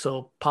anywhere.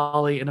 So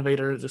Poly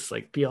Innovator, just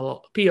like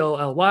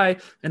Poly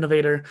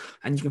Innovator,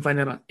 and you can find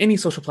it on any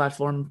social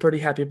platform. I'm pretty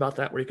happy about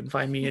that, where you can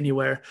find me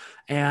anywhere.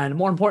 And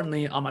more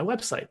importantly, on my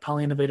website,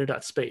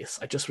 polyinnovator.space.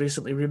 I just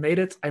recently remade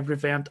it. I've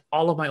revamped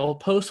all of my old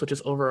posts, which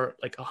is over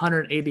like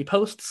 180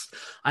 posts.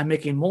 I'm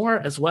making more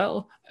as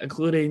well,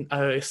 including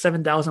a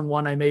 7,000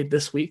 one I made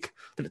this week.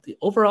 But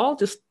overall,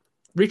 just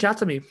reach out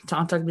to me,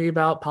 contact me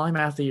about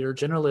polymathy or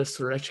generalists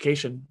or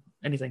education,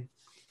 anything.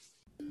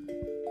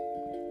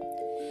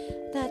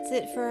 That's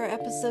it for our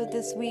episode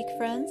this week,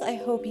 friends. I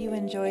hope you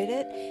enjoyed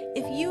it.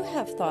 If you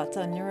have thoughts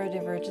on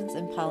neurodivergence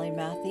and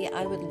polymathy,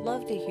 I would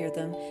love to hear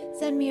them.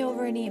 Send me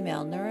over an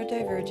email,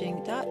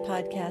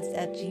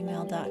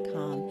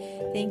 neurodiverging.podcast@gmail.com.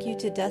 Thank you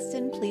to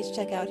Dustin. Please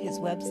check out his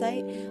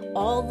website.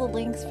 All the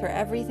links for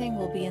everything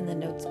will be in the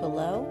notes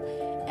below.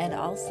 And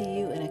I'll see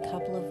you in a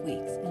couple of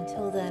weeks.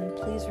 Until then,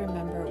 please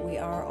remember we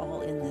are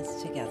all in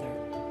this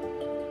together.